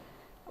then.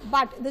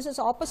 But this is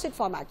opposite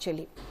form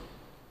actually.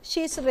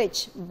 She is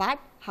rich but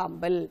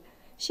humble.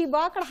 She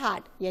worked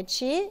hard yet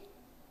she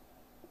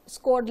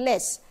scored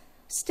less.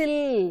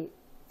 Still,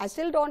 I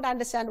still don't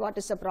understand what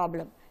is the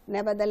problem.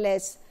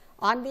 Nevertheless,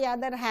 On the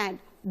other hand,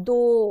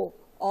 though,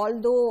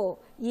 although,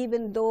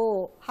 even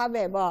though,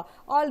 however,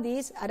 all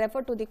these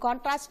refer to the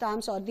contrast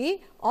terms or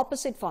the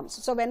opposite forms.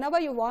 So, whenever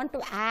you want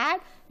to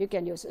add, you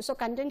can use it. So,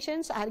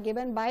 conjunctions are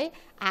given by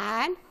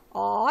and,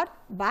 or,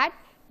 but,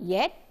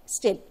 yet,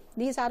 still.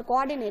 These are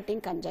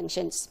coordinating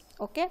conjunctions.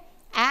 Okay?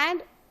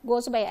 And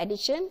goes by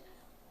addition,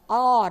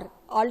 or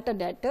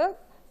alternative,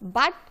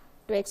 but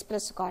to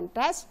express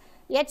contrast,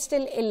 yet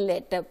still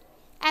illative.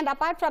 And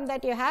apart from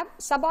that, you have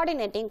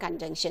subordinating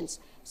conjunctions.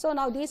 So,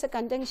 now these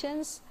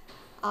conjunctions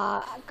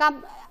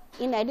come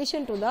in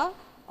addition to the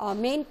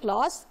main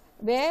clause,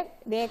 where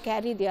they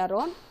carry their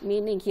own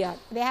meaning here.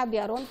 They have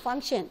their own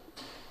function.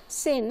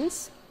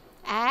 Since,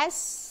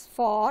 as,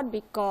 for,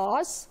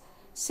 because,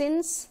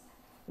 since,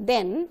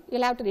 then, you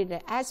will have to read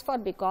it. As for,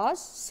 because,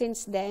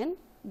 since, then,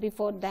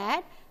 before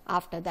that,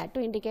 after that,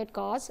 to indicate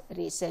cause,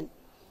 reason.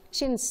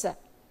 Since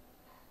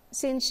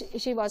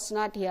she was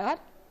not here,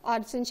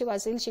 or since she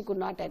was ill, she could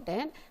not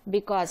attend,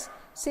 because,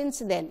 since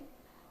then,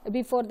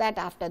 before that,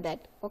 after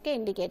that, okay,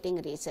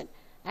 indicating reason.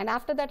 And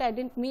after that, I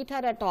didn't meet her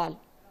at all.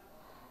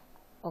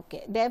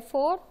 Okay.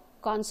 Therefore,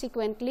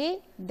 consequently,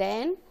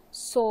 then,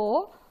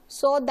 so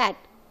that.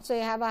 So,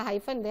 you have a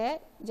hyphen there,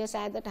 just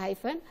add that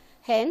hyphen,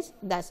 hence,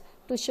 thus,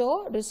 to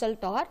show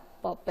result or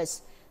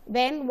purpose.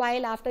 When,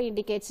 while, after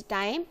indicates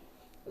time,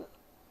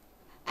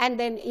 and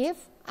then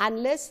if,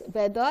 unless,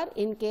 whether,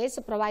 in case,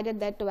 provided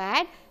that to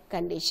add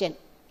condition.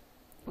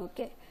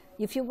 Okay.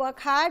 If you work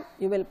hard,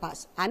 you will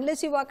pass.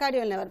 Unless you work hard,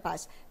 you will never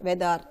pass.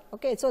 Whether.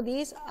 Okay. So,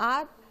 these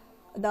are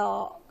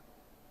the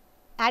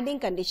adding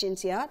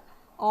conditions here,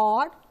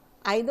 or,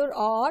 either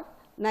or,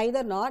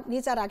 neither nor.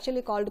 These are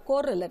actually called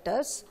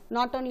correlatives,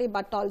 not only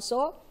but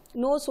also,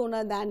 no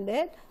sooner than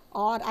that,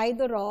 or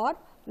either or,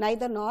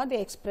 neither nor, they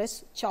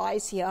express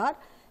choice here.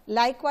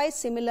 Likewise,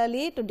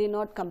 similarly, to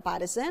denote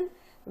comparison,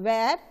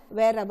 where,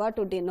 wherever,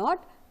 to denote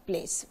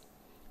place.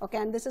 Okay,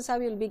 and this is how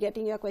you will be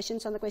getting your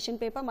questions on the question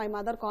paper. My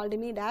mother called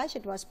me dash,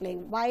 it was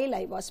playing, while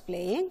I was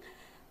playing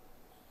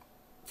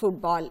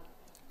football.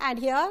 And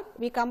here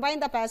we combine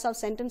the pairs of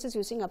sentences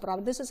using a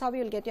proverb. This is how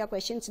you will get your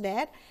questions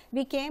there.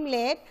 We came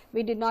late,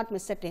 we did not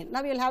miss the train.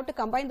 Now, you will have to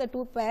combine the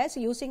two pairs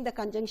using the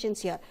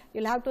conjunctions here.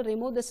 You will have to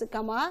remove this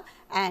comma,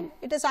 and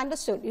it is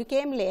understood. You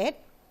came late,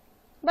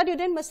 but you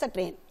didn't miss the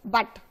train.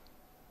 But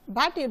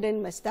you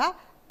didn't miss the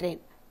train.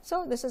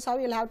 So, this is how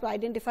you will have to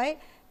identify,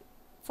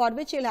 for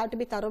which you will have to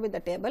be thorough with the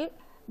table.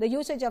 The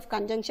usage of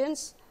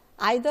conjunctions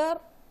either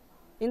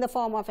in the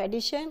form of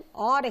addition,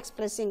 or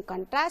expressing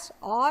contrast,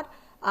 or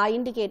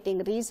indicating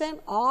reason,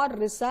 or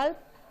result,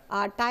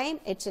 time,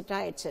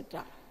 etc.,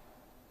 etc.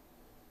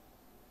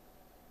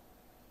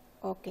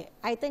 Okay.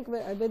 I think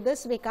with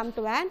this we come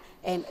to an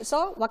end.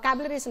 So,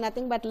 vocabulary is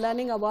nothing but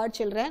learning a word,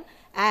 children,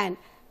 and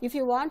if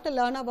you want to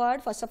learn a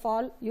word, first of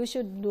all, you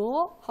should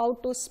know how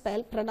to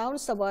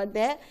pronounce the word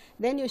there,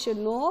 then you should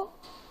know,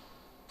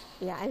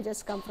 yeah, I will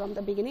just come from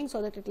the beginning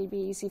so that it will be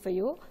easy for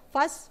you.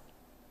 First,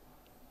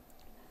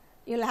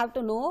 you will have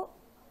to know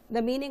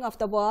the meaning of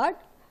the word,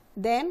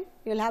 then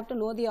you will have to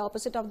know the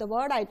opposite of the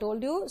word. I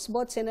told you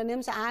both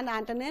synonyms and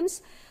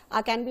antonyms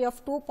can be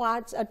of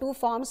two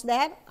forms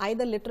there,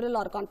 either literal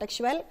or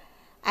contextual,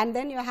 and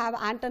then you have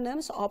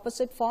antonyms,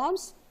 opposite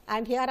forms,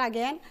 and here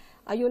again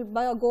you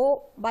will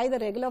go by the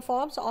regular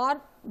forms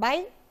or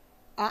by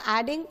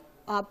adding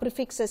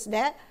prefixes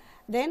there,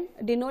 then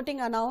denoting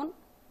a noun.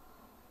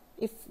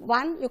 If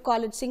one you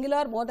call it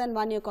singular, more than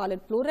one you call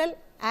it plural,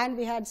 and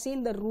we had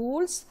seen the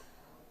rules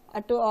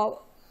to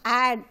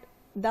add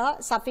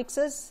the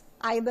suffixes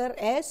either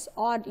s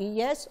or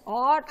es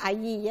or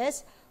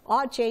ies,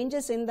 or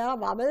changes in the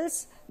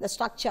vowels, the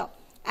structure,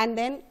 and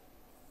then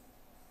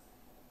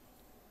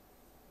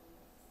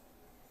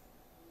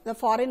the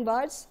foreign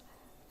words,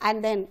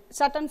 and then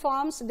certain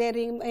forms they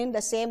remain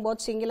the same,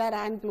 both singular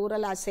and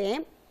plural are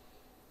same,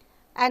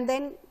 and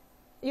then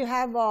you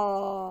have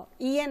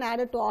en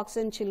added to ox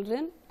and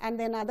children, and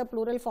then other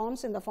plural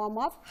forms in the form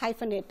of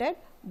hyphenated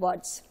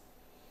words.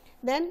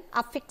 Then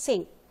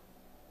affixing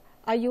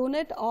a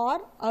unit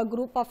or a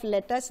group of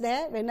letters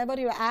there. Whenever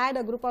you add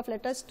a group of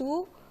letters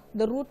to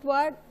the root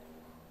word,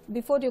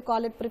 before you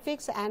call it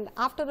prefix, and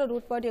after the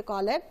root word you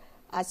call it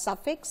a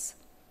suffix.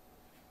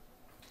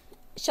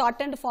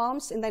 Shortened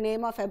forms in the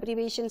name of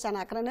abbreviations and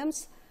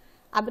acronyms.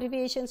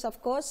 Abbreviations,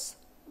 of course,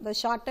 the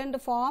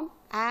shortened form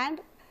and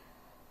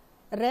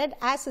read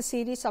as a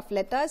series of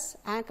letters,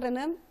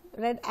 acronym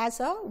read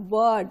as a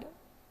word.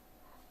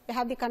 You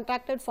have the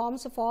contracted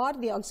forms for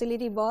the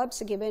auxiliary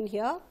verbs given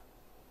here,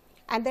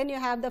 and then you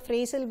have the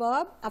phrasal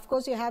verb. Of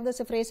course, you have this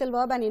phrasal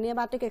verb and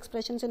idiomatic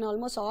expressions in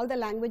almost all the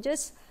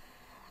languages,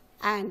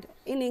 and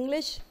in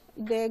English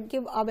they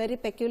give a very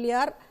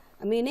peculiar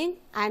meaning,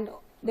 and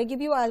they give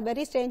you a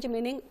very strange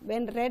meaning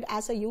when read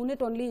as a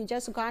unit only. You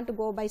just can't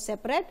go by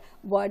separate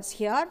words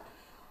here.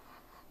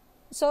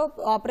 So,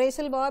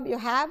 phrasal verb, you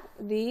have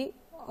the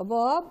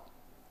verb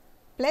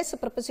plus a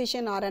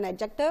preposition or an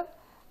adjective,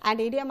 and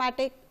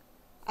idiomatic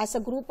as a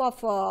group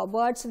of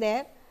words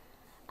there,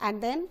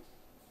 and then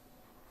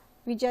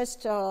we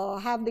just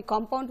have the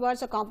compound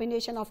words, a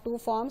combination of two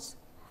forms.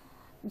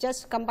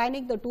 just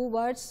combining the two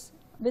words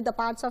with the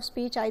parts of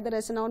speech either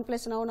as noun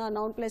plus noun or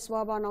noun plus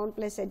verb or noun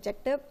plus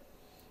adjective.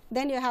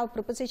 Then you have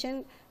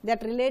preposition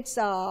that relates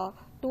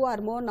two or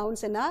more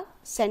nouns in a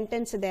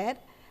sentence there,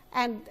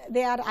 and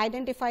they are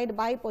identified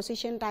by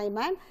position, time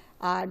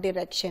and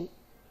direction.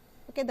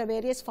 Okay, the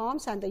various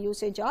forms and the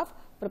usage of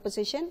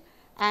preposition,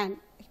 and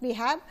we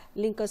have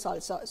linkers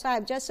also. So, I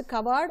have just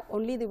covered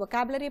only the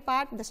vocabulary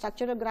part, the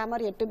structural grammar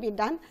yet to be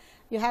done.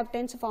 You have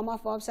tense, form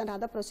of verbs and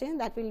other procedures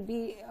that will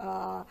be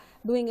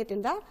doing it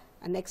in the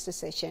next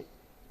session.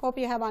 Hope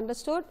you have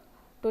understood.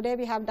 Today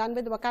we have done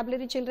with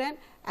vocabulary, children,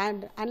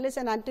 and unless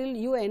and until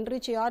you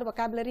enrich your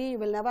vocabulary, you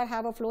will never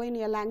have a flow in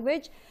your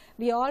language.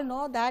 We all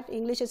know that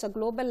English is a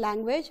global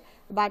language,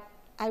 but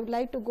I would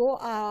like to go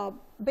a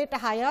bit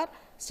higher,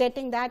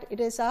 stating that it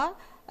is a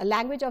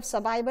language of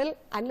survival.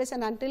 Unless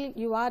and until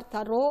you are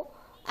thorough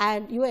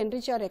and you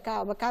enrich your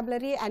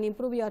vocabulary and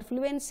improve your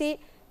fluency,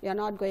 you are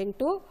not going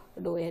to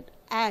do it.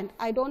 And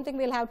I don't think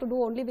we will have to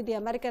do only with the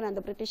American and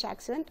the British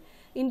accent.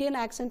 Indian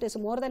accent is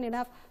more than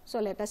enough,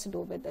 so let us do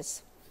with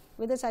this.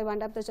 With this, I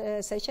wind up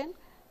the session,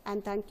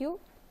 and thank you.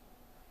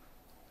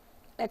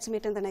 Let's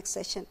meet in the next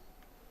session.